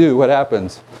as they do, what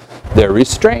happens? They're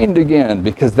restrained again,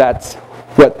 because that's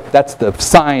the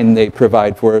sign they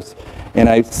provide for us. And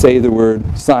I say the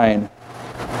word sign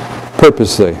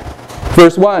purposely.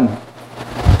 Verse 1,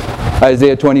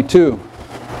 Isaiah 22.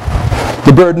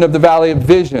 The burden of the valley of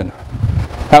vision.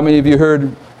 How many of you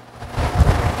heard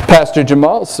Pastor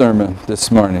Jamal's sermon this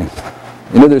morning?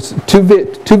 You know, there's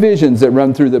two visions that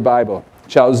run through the Bible.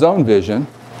 Chalzone vision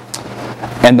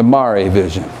and the Mare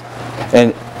vision.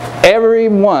 And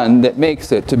everyone that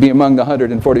makes it to be among the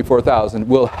 144,000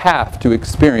 will have to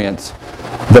experience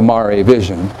the Mare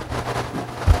vision.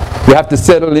 You have to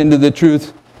settle into the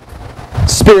truth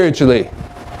spiritually.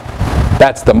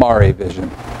 That's the Mare vision.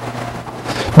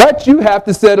 But you have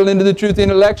to settle into the truth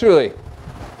intellectually.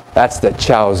 That's the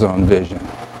Chalzone vision.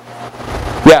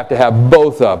 You have to have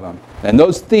both of them. And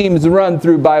those themes run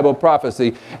through Bible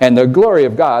prophecy. And the glory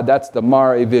of God, that's the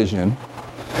Mare vision.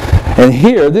 And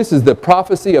here, this is the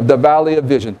prophecy of the valley of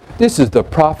vision. This is the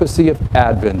prophecy of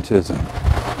Adventism.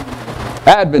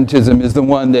 Adventism is the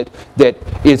one that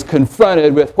is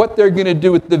confronted with what they're going to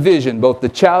do with the vision, both the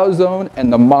Chalzone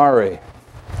and the Mare.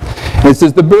 It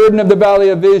says, the burden of the valley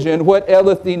of vision, what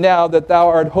aileth thee now that thou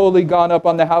art wholly gone up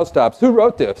on the housetops? Who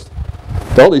wrote this?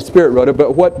 The Holy Spirit wrote it,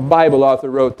 but what Bible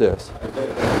author wrote this?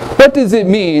 What does it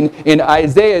mean in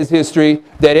Isaiah's history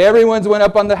that everyone's went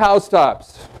up on the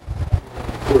housetops?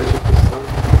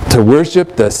 To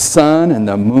worship the sun and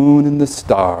the moon and the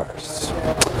stars.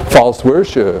 False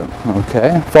worship.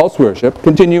 Okay, false worship.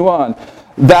 Continue on.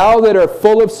 Thou that art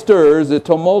full of stirs, a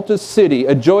tumultuous city,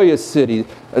 a joyous city.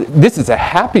 This is a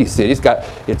happy city.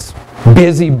 It's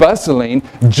busy, bustling,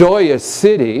 joyous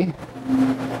city.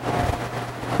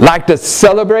 Like to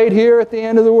celebrate here at the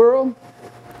end of the world?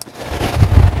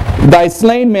 Thy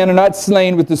slain men are not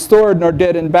slain with the sword, nor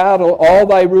dead in battle. All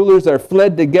thy rulers are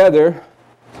fled together.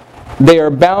 They are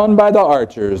bound by the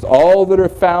archers. All that are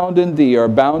found in thee are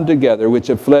bound together, which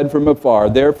have fled from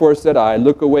afar. Therefore said I,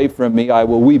 look away from me, I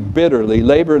will weep bitterly.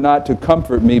 Labor not to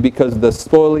comfort me, because of the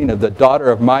spoiling of the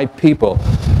daughter of my people.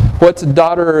 What's a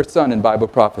daughter or son in Bible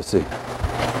prophecy?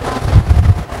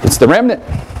 It's the remnant.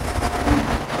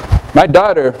 My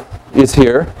daughter is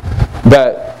here,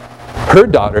 but her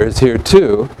daughter is here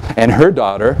too, and her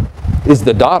daughter is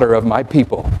the daughter of my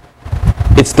people.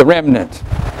 It's the remnant.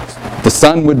 The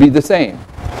son would be the same.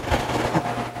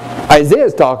 Isaiah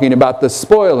is talking about the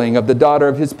spoiling of the daughter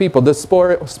of his people, the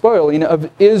spoiling of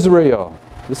Israel.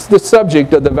 This is the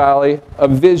subject of the valley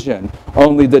of vision.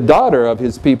 Only the daughter of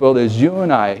his people is you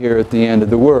and I here at the end of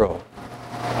the world.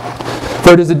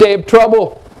 For it is a day of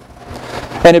trouble,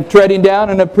 and of treading down,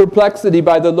 and of perplexity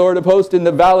by the Lord of hosts in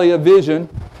the valley of vision,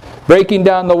 breaking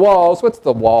down the walls. What's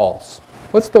the walls?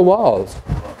 What's the walls?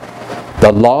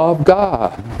 The law of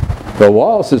God. The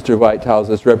wall, Sister White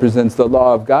tells us, represents the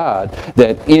law of God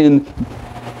that in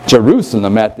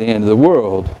Jerusalem at the end of the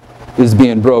world is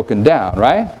being broken down,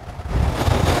 right?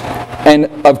 And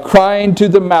of crying to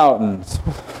the mountains.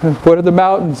 What are the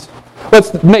mountains?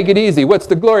 Make it easy. What's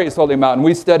the glorious holy mountain?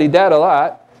 We studied that a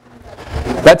lot.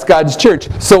 That's God's church.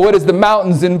 So what is the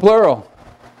mountains in plural?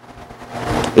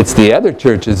 It's the other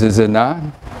churches, is it not?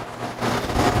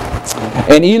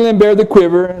 And Elam bare the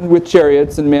quiver, and with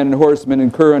chariots and men and horsemen,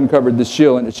 and Ker uncovered the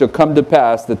shield. And it shall come to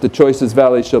pass that the choicest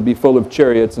valley shall be full of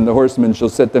chariots, and the horsemen shall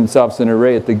set themselves in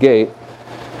array at the gate.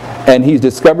 And he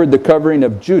discovered the covering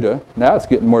of Judah. Now it's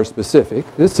getting more specific.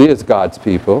 This is God's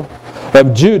people.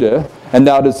 Of Judah, and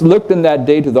thou didst look in that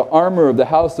day to the armor of the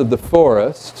house of the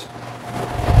forest.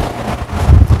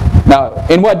 Now,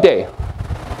 in what day?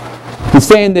 He's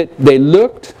saying that they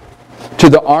looked to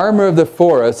the armor of the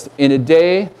forest in a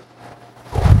day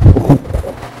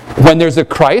when there's a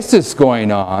crisis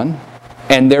going on,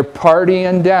 and they're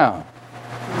partying down.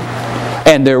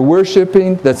 And they're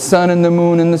worshiping the sun and the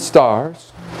moon and the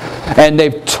stars. And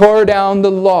they've tore down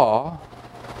the law.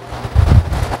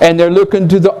 And they're looking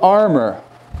to the armor.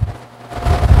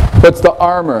 What's the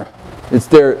armor? It's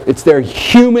their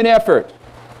human effort.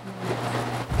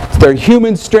 It's their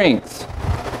human strength.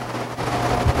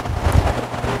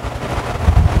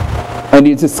 And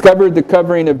he discovered the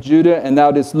covering of Judah, and thou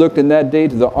didst look in that day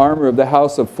to the armor of the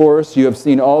house of forest. You have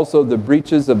seen also the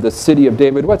breaches of the city of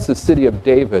David. What's the city of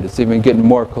David? It's even getting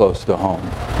more close to home.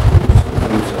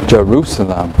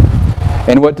 Jerusalem.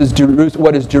 And what is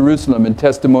Jerusalem in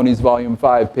Testimonies Volume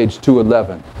 5, page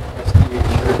 211?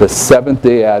 The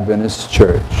Seventh-day Adventist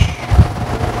Church.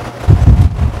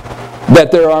 That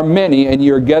there are many, and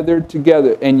ye gathered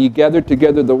together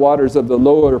the waters of the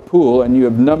lower pool, and you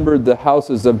have numbered the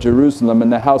houses of Jerusalem,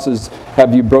 and the houses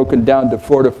have you broken down to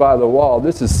fortify the wall.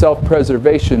 This is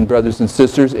self-preservation, brothers and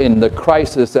sisters, in the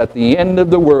crisis at the end of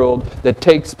the world that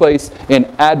takes place in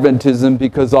Adventism,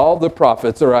 because all the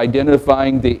prophets are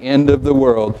identifying the end of the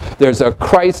world. There's a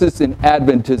crisis in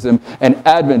Adventism, and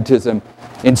Adventism,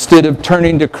 instead of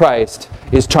turning to Christ,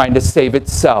 is trying to save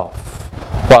itself,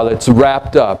 while it's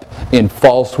wrapped up in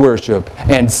false worship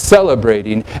and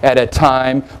celebrating at a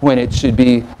time when it should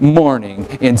be mourning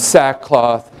in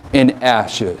sackcloth and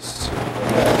ashes.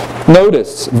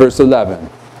 Notice verse 11.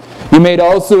 You made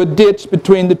also a ditch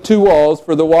between the two walls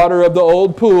for the water of the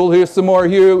old pool. Here's some more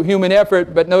human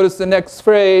effort, but notice the next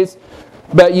phrase.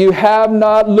 But you have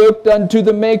not looked unto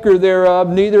the maker thereof,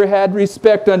 neither had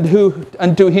respect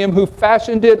unto him who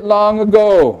fashioned it long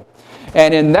ago.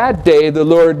 And in that day the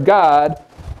Lord God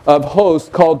of hosts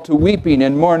called to weeping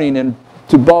and mourning and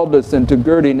to baldness and to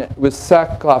girding with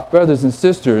sackcloth. Brothers and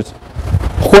sisters,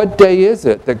 what day is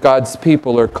it that God's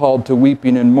people are called to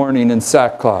weeping and mourning and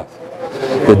sackcloth?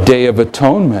 The Day of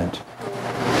Atonement.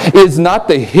 Is not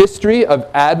the history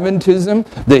of Adventism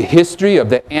the history of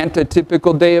the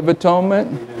antitypical Day of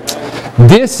Atonement?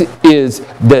 This is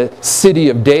the city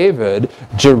of David,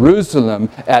 Jerusalem,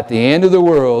 at the end of the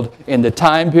world, in the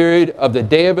time period of the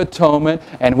Day of Atonement.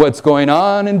 And what's going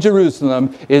on in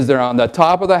Jerusalem is they're on the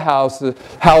top of the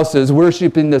houses,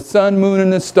 worshiping the sun, moon,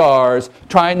 and the stars,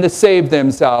 trying to save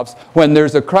themselves when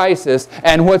there's a crisis.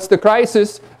 And what's the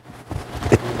crisis?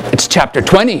 It's chapter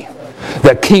 20.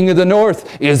 The king of the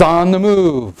north is on the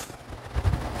move.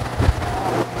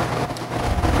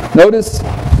 Notice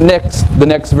the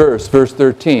next verse, verse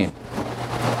 13.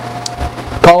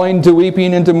 Calling to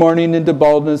weeping and to mourning and to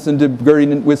baldness and to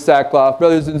girding with sackcloth.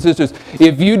 Brothers and sisters,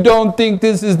 if you don't think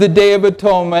this is the Day of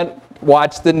Atonement,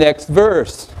 watch the next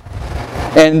verse.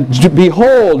 And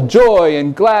behold, joy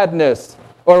and gladness,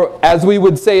 or as we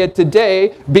would say it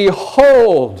today,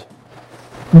 behold.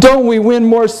 Don't we win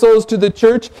more souls to the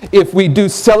church if we do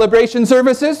celebration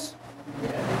services?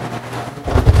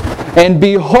 And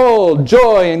behold,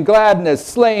 joy and gladness,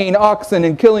 slaying oxen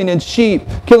and killing sheep,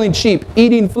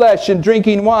 eating flesh and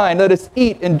drinking wine. Let us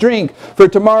eat and drink, for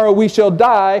tomorrow we shall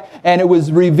die. And it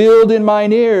was revealed in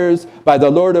mine ears by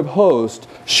the Lord of hosts,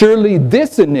 surely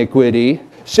this iniquity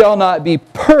shall not be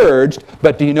purged.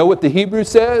 But do you know what the Hebrew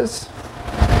says?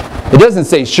 It doesn't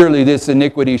say, surely this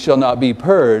iniquity shall not be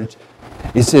purged.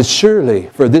 It says, surely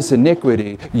for this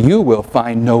iniquity you will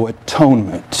find no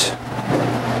atonement.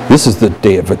 This is the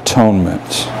Day of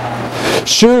Atonement.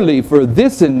 Surely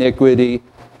this iniquity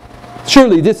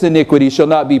shall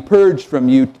not be purged from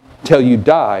you till you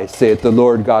die, saith the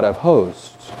Lord God of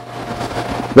hosts.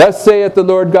 Thus saith the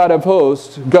Lord God of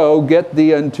hosts, go, get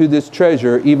thee unto this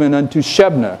treasure, even unto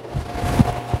Shebna,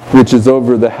 which is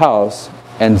over the house,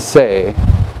 and say,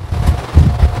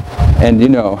 and you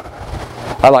know,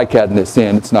 I like adding this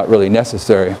in, it's not really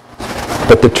necessary,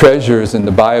 but the treasures in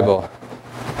the Bible,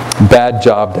 bad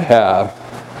job to have.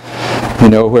 You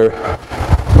know,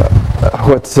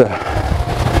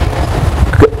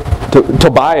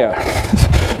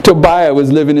 Tobiah. Tobiah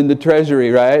was living in the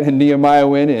treasury, right? And Nehemiah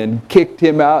went in, kicked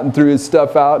him out and threw his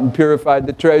stuff out and purified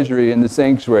the treasury in the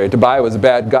sanctuary. Tobiah was a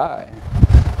bad guy.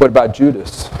 What about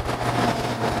Judas?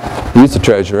 He's the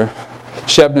treasurer.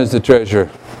 Shebna's the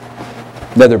treasurer.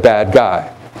 Another bad guy.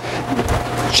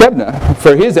 Shebna,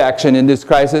 for his action in this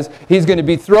crisis, he's going to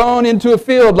be thrown into a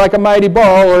field like a mighty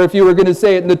ball, or if you were going to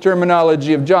say it in the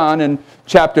terminology of John in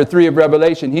chapter 3 of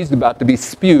Revelation, he's about to be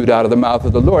spewed out of the mouth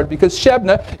of the Lord, because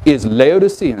Shebna is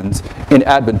Laodiceans in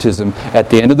Adventism at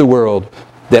the end of the world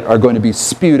that are going to be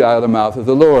spewed out of the mouth of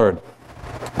the Lord.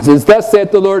 It says, thus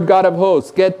saith the Lord God of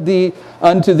hosts, get thee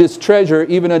unto this treasure,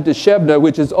 even unto Shebna,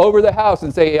 which is over the house,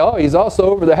 and say, oh, he's also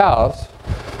over the house.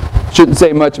 Shouldn't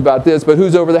say much about this, but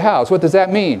who's over the house? What does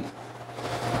that mean?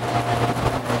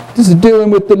 This is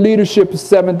dealing with the leadership of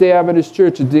Seventh-day Adventist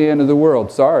Church at the end of the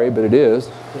world. Sorry, but it is.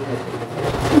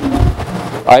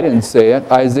 I didn't say it.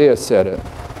 Isaiah said it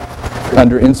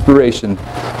under inspiration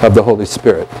of the Holy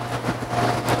Spirit.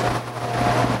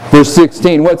 Verse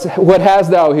 16, what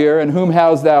hast thou here, and whom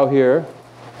hast thou here,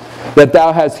 that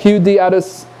thou hast hewed thee out of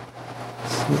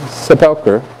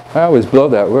sepulchre? I always blow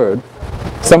that word.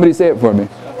 Somebody say it for me.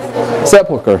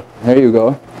 Sepulcher. There you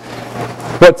go.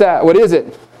 What's that? What is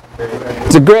it?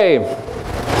 It's a grave.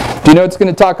 Do you know it's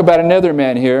going to talk about another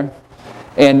man here?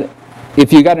 And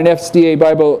if you got an FCA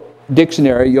Bible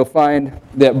dictionary, you'll find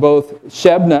that both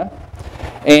Shebna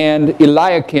and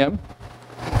Eliakim,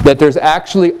 that there's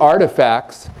actually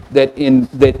artifacts that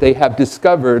they have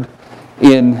discovered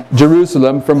in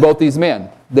Jerusalem from both these men.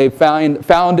 They found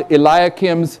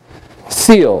Eliakim's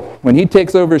seal. When he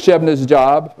takes over Shebna's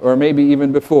job, or maybe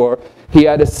even before, he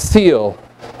had a seal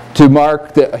to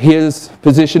mark his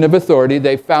position of authority.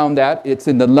 They found that. It's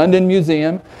in the London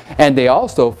Museum. And they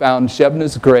also found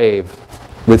Shebna's grave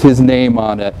with his name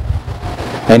on it.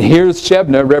 And here's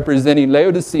Shebna representing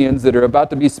Laodiceans that are about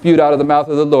to be spewed out of the mouth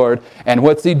of the Lord. And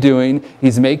what's he doing?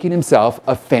 He's making himself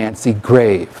a fancy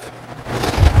grave.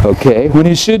 Okay? When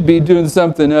he should be doing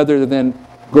something other than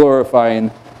glorifying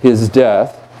his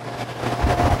death.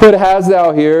 What hast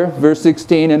thou here? Verse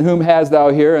 16, and whom hast thou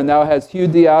here? And thou hast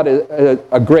hewed thee out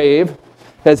a grave,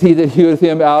 as he that heweth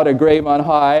him out a grave on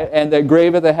high, and that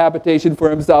graveth a habitation for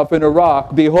himself in a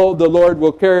rock. Behold, the Lord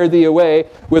will carry thee away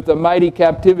with a mighty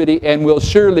captivity, and will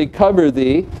surely cover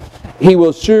thee. He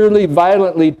will surely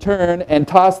violently turn and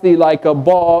toss thee like a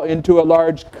ball into a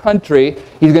large country.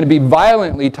 He's going to be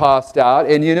violently tossed out.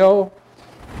 And you know,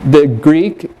 the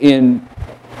Greek in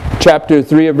chapter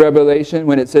 3 of Revelation,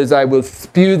 when it says, I will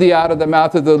spew thee out of the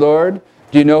mouth of the Lord,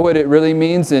 do you know what it really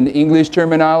means in English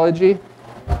terminology?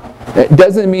 It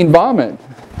doesn't mean vomit.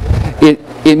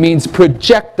 It means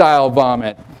projectile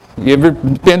vomit. You ever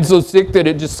been so sick that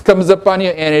it just comes up on you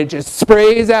and it just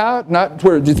sprays out? Not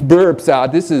where it just burps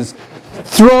out. This is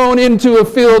thrown into a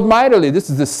field mightily. This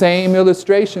is the same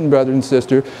illustration, brother and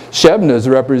sister. Shebna is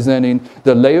representing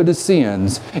the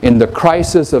Laodiceans in the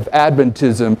crisis of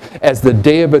Adventism as the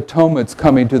Day of Atonement's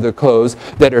coming to the close,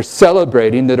 that are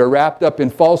celebrating, that are wrapped up in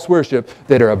false worship,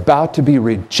 that are about to be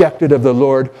rejected of the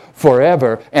Lord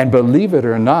forever. And believe it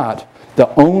or not, the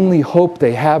only hope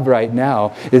they have right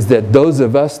now is that those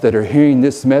of us that are hearing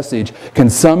this message can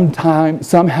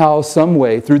somehow, some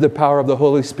way, through the power of the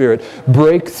Holy Spirit,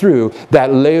 break through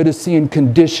that Laodicean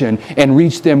condition and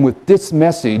reach them with this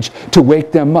message to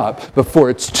wake them up before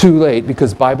it's too late,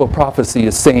 because Bible prophecy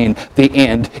is saying the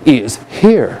end is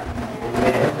here.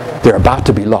 They're about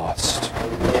to be lost.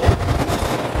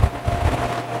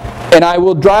 And I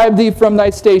will drive thee from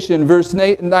thy station. Verse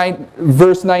 19.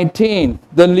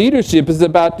 The leadership is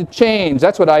about to change.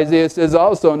 That's what Isaiah says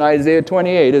also in Isaiah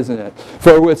 28, isn't it?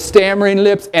 For with stammering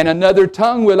lips and another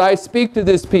tongue will I speak to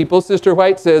this people. Sister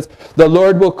White says, the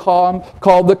Lord will call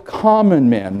the common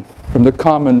men from the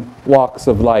common walks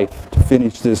of life to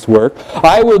finish this work.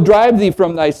 I will drive thee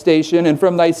from thy station, and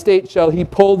from thy state shall he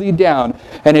pull thee down.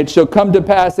 And it shall come to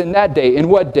pass in that day. In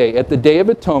what day? At the Day of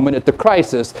Atonement, at the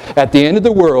crisis, at the end of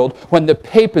the world, when the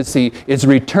papacy is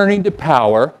returning to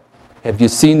power. Have you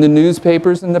seen the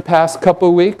newspapers in the past couple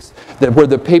of weeks? Where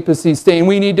the papacy is saying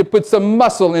we need to put some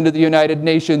muscle into the United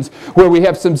Nations, where we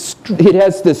have it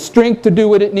has the strength to do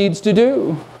what it needs to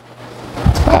do.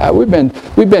 We've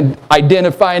been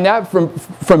identifying that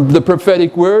from the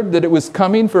prophetic word that it was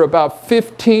coming for about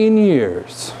 15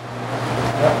 years.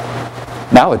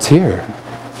 Now it's here.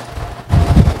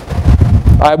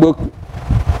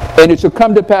 And it shall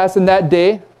come to pass in that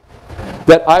day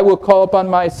that I will call upon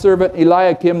my servant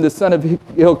Eliakim, the son of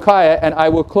Hilkiah, and I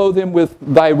will clothe him with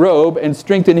thy robe and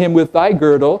strengthen him with thy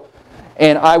girdle.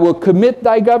 And I will commit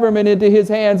thy government into his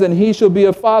hands, and he shall be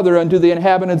a father unto the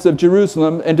inhabitants of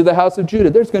Jerusalem and to the house of Judah.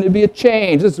 There's going to be a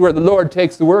change. This is where the Lord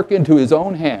takes the work into his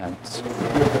own hands.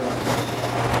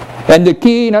 And the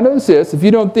key, now notice this, if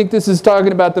you don't think this is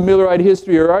talking about the Millerite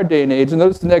history or our day and age,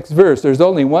 notice the next verse. There's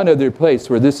only one other place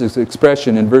where this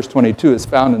expression in verse 22 is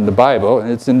found in the Bible,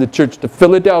 and it's in the church to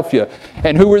Philadelphia.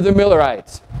 And who were the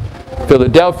Millerites?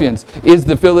 Philadelphians. Is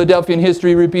the Philadelphian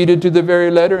history repeated to the very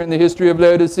letter in the history of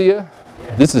Laodicea?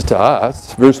 This is to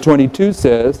us. Verse 22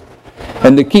 says,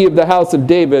 and the key of the house of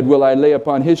David will I lay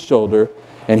upon his shoulder,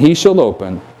 and he shall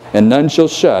open, and none shall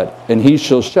shut, and he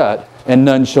shall shut, and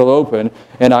none shall open.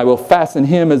 And I will fasten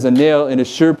him as a nail in a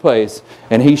sure place,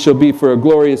 and he shall be for a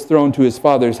glorious throne to his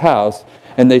father's house.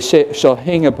 And they shall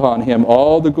hang upon him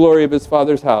all the glory of his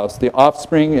father's house, the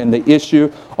offspring and the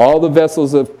issue, all the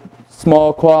vessels of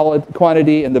small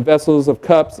quantity and the vessels of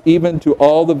cups, even to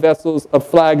all the vessels of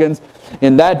flagons.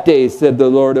 In that day, said the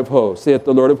Lord of hosts, saith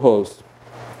the Lord of hosts,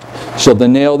 shall the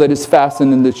nail that is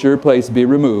fastened in the sure place be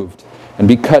removed, and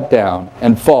be cut down,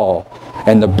 and fall,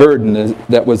 and the burden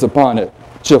that was upon it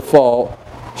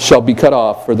shall be cut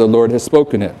off, for the Lord has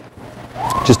spoken it.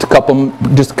 Just a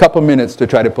couple minutes to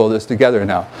try to pull this together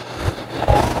now.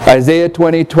 Isaiah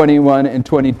 20, 21, and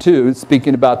 22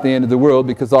 speaking about the end of the world,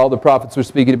 because all the prophets were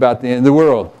speaking about the end of the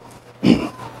world.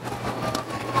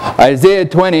 Isaiah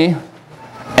 20,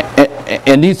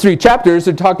 and these three chapters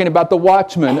are talking about the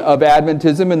Watchmen of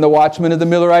Adventism and the Watchmen of the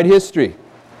Millerite history.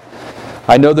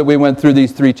 I know that we went through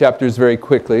these three chapters very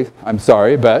quickly. I'm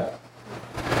sorry, but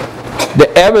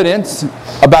the evidence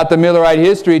about the Millerite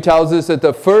history tells us that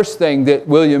the first thing that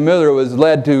William Miller was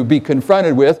led to be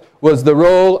confronted with was the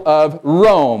role of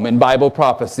Rome in Bible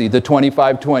prophecy, the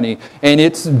 2520. And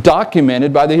it's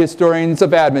documented by the historians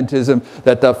of Adventism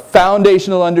that the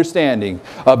foundational understanding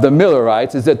of the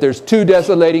Millerites is that there's two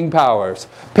desolating powers,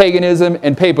 paganism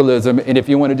and papalism. And if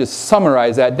you want to just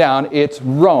summarize that down, it's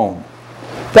Rome.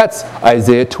 That's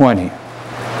Isaiah 20.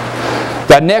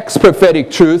 The next prophetic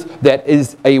truth that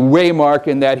is a waymark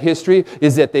in that history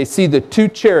is that they see the two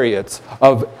chariots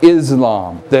of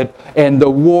Islam and the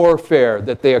warfare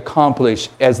that they accomplish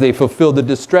as they fulfill the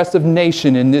distress of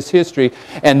nation in this history.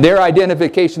 And their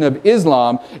identification of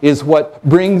Islam is what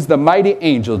brings the mighty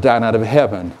angel down out of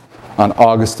heaven on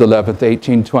August 11th,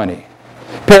 1820.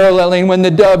 Paralleling when the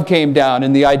dove came down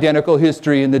in the identical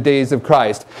history in the days of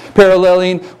Christ.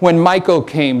 Paralleling when Michael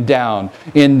came down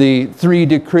in the three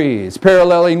decrees.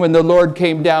 Paralleling when the Lord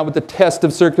came down with the test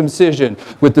of circumcision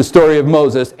with the story of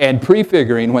Moses. And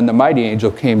prefiguring when the mighty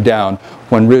angel came down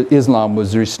when Islam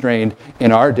was restrained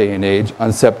in our day and age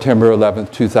on September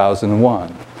 11th,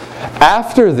 2001.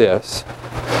 After this,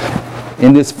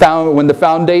 when the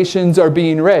foundations are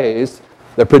being raised,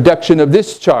 the production of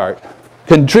this chart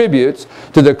contributes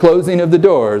to the closing of the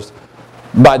doors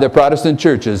by the Protestant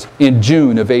churches in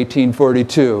June of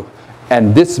 1842.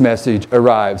 And this message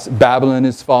arrives. Babylon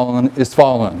is fallen, is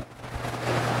fallen.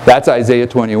 That's Isaiah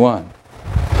 21.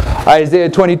 Isaiah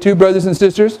 22, brothers and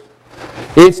sisters,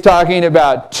 it's talking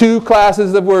about two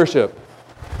classes of worship.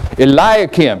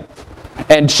 Eliakim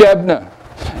and Shebna.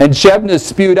 And Shebna is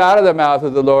spewed out of the mouth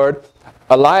of the Lord.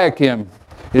 Eliakim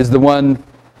is the one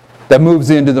that moves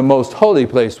into the most holy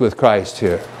place with Christ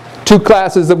here. Two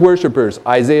classes of worshipers,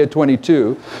 Isaiah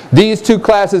 22. These two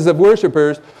classes of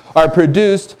worshipers are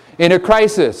produced in a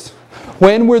crisis.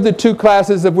 When were the two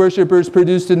classes of worshipers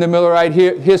produced in the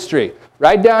Millerite history?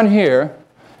 Right down here,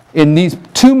 in these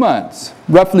 2 months,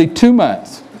 roughly 2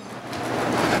 months,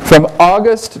 from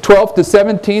August 12th to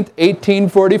 17th,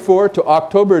 1844 to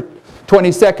October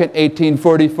 22nd,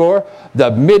 1844,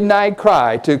 the midnight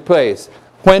cry took place.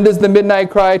 When does the midnight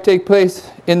cry take place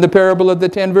in the parable of the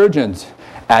 10 virgins?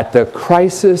 At the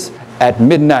crisis at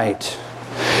midnight.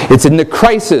 It's in the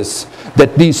crisis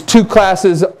that these two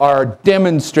classes are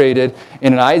demonstrated.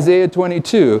 In Isaiah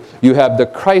 22, you have the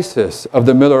crisis of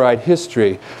the Millerite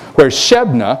history, where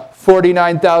Shebna,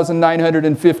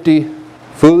 49,950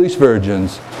 foolish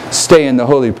virgins, stay in the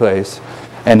holy place,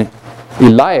 and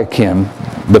Eliakim,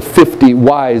 the 50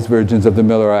 wise virgins of the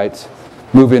Millerites,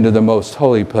 move into the most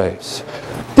holy place.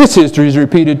 This history is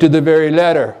repeated to the very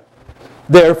letter.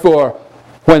 Therefore,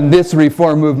 when this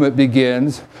reform movement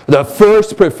begins, the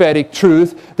first prophetic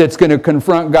truth that's going to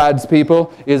confront God's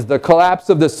people is the collapse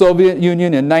of the Soviet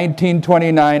Union in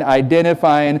 1929,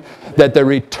 identifying that the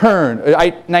return,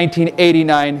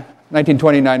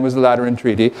 1929 was the Lateran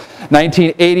Treaty,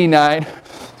 1989,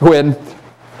 when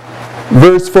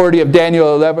verse 40 of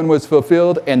Daniel 11 was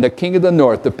fulfilled, and the king of the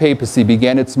north, the papacy,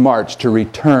 began its march to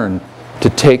return to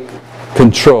take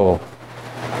control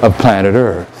of planet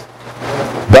Earth.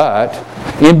 But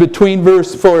in between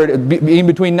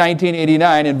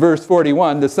 1989 and verse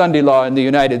 41, the Sunday law in the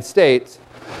United States,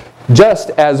 just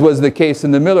as was the case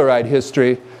in the Millerite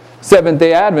history,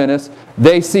 Seventh-day Adventists,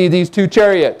 they see these two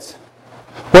chariots.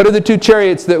 What are the two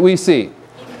chariots that we see?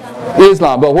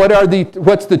 Islam. But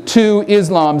what's the two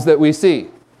Islams that we see?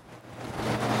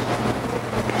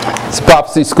 It's a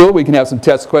prophecy school. We can have some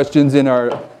test questions in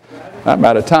our... I'm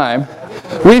out of time.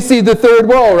 We see the third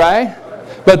woe, right?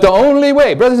 But the only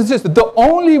way, brothers and sisters, the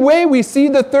only way we see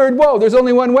the third woe, there's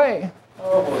only one way,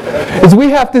 is we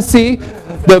have to see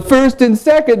the first and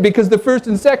second, because the first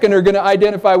and second are going to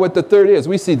identify what the third is.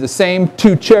 We see the same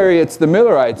two chariots the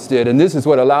Millerites did, and this is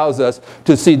what allows us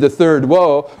to see the third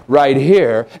woe right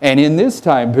here. And in this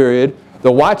time period,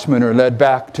 the Watchmen are led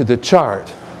back to the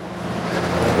chart.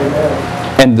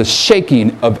 And the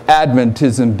shaking of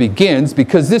Adventism begins,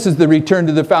 because this is the return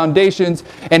to the foundations.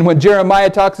 And when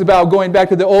Jeremiah talks about going back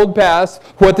to the old past,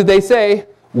 what did they say?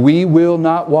 We will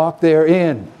not walk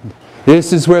therein.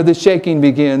 This is where the shaking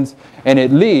begins, and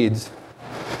it leads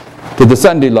to the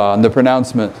Sunday law and the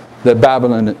pronouncement that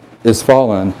Babylon is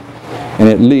fallen. And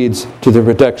it leads to the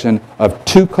protection of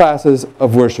two classes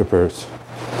of worshipers.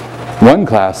 One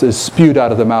class is spewed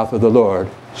out of the mouth of the Lord,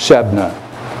 Shebna.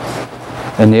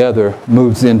 and the other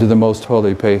moves into the most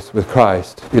holy place with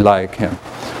Christ, Eliakim.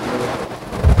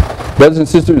 Brothers and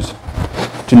sisters,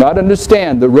 do not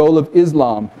understand the role of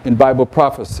Islam in Bible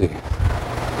prophecy.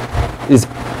 It's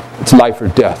life or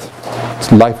death.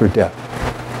 It's life or death.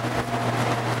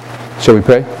 Shall we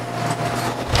pray?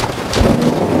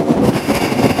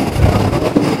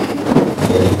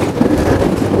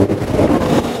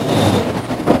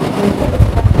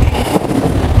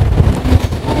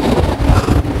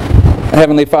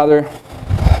 Heavenly Father,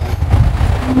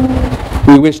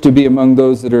 we wish to be among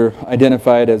those that are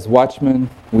identified as Watchmen.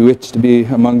 We wish to be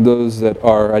among those that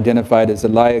are identified as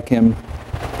Eliakim.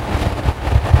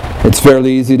 It's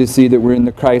fairly easy to see that we're in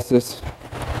the crisis,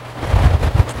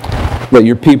 that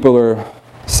your people are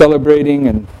celebrating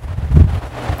and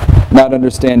not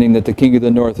understanding that the King of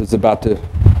the North is about to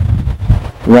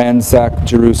ransack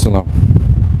Jerusalem.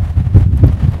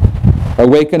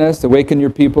 Awaken us, awaken your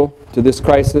people to this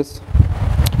crisis.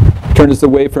 Turn us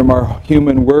away from our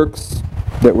human works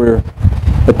that we're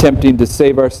attempting to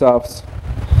save ourselves.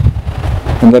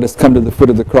 And let us come to the foot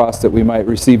of the cross that we might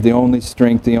receive the only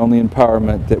strength, the only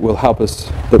empowerment that will help us,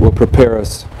 that will prepare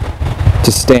us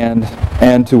to stand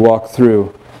and to walk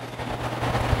through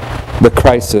the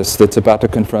crisis that's about to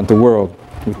confront the world.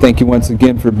 We thank you once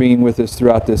again for being with us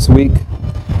throughout this week.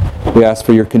 We ask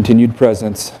for your continued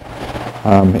presence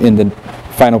in the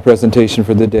final presentation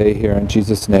for the day here. In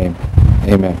Jesus' name,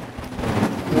 amen.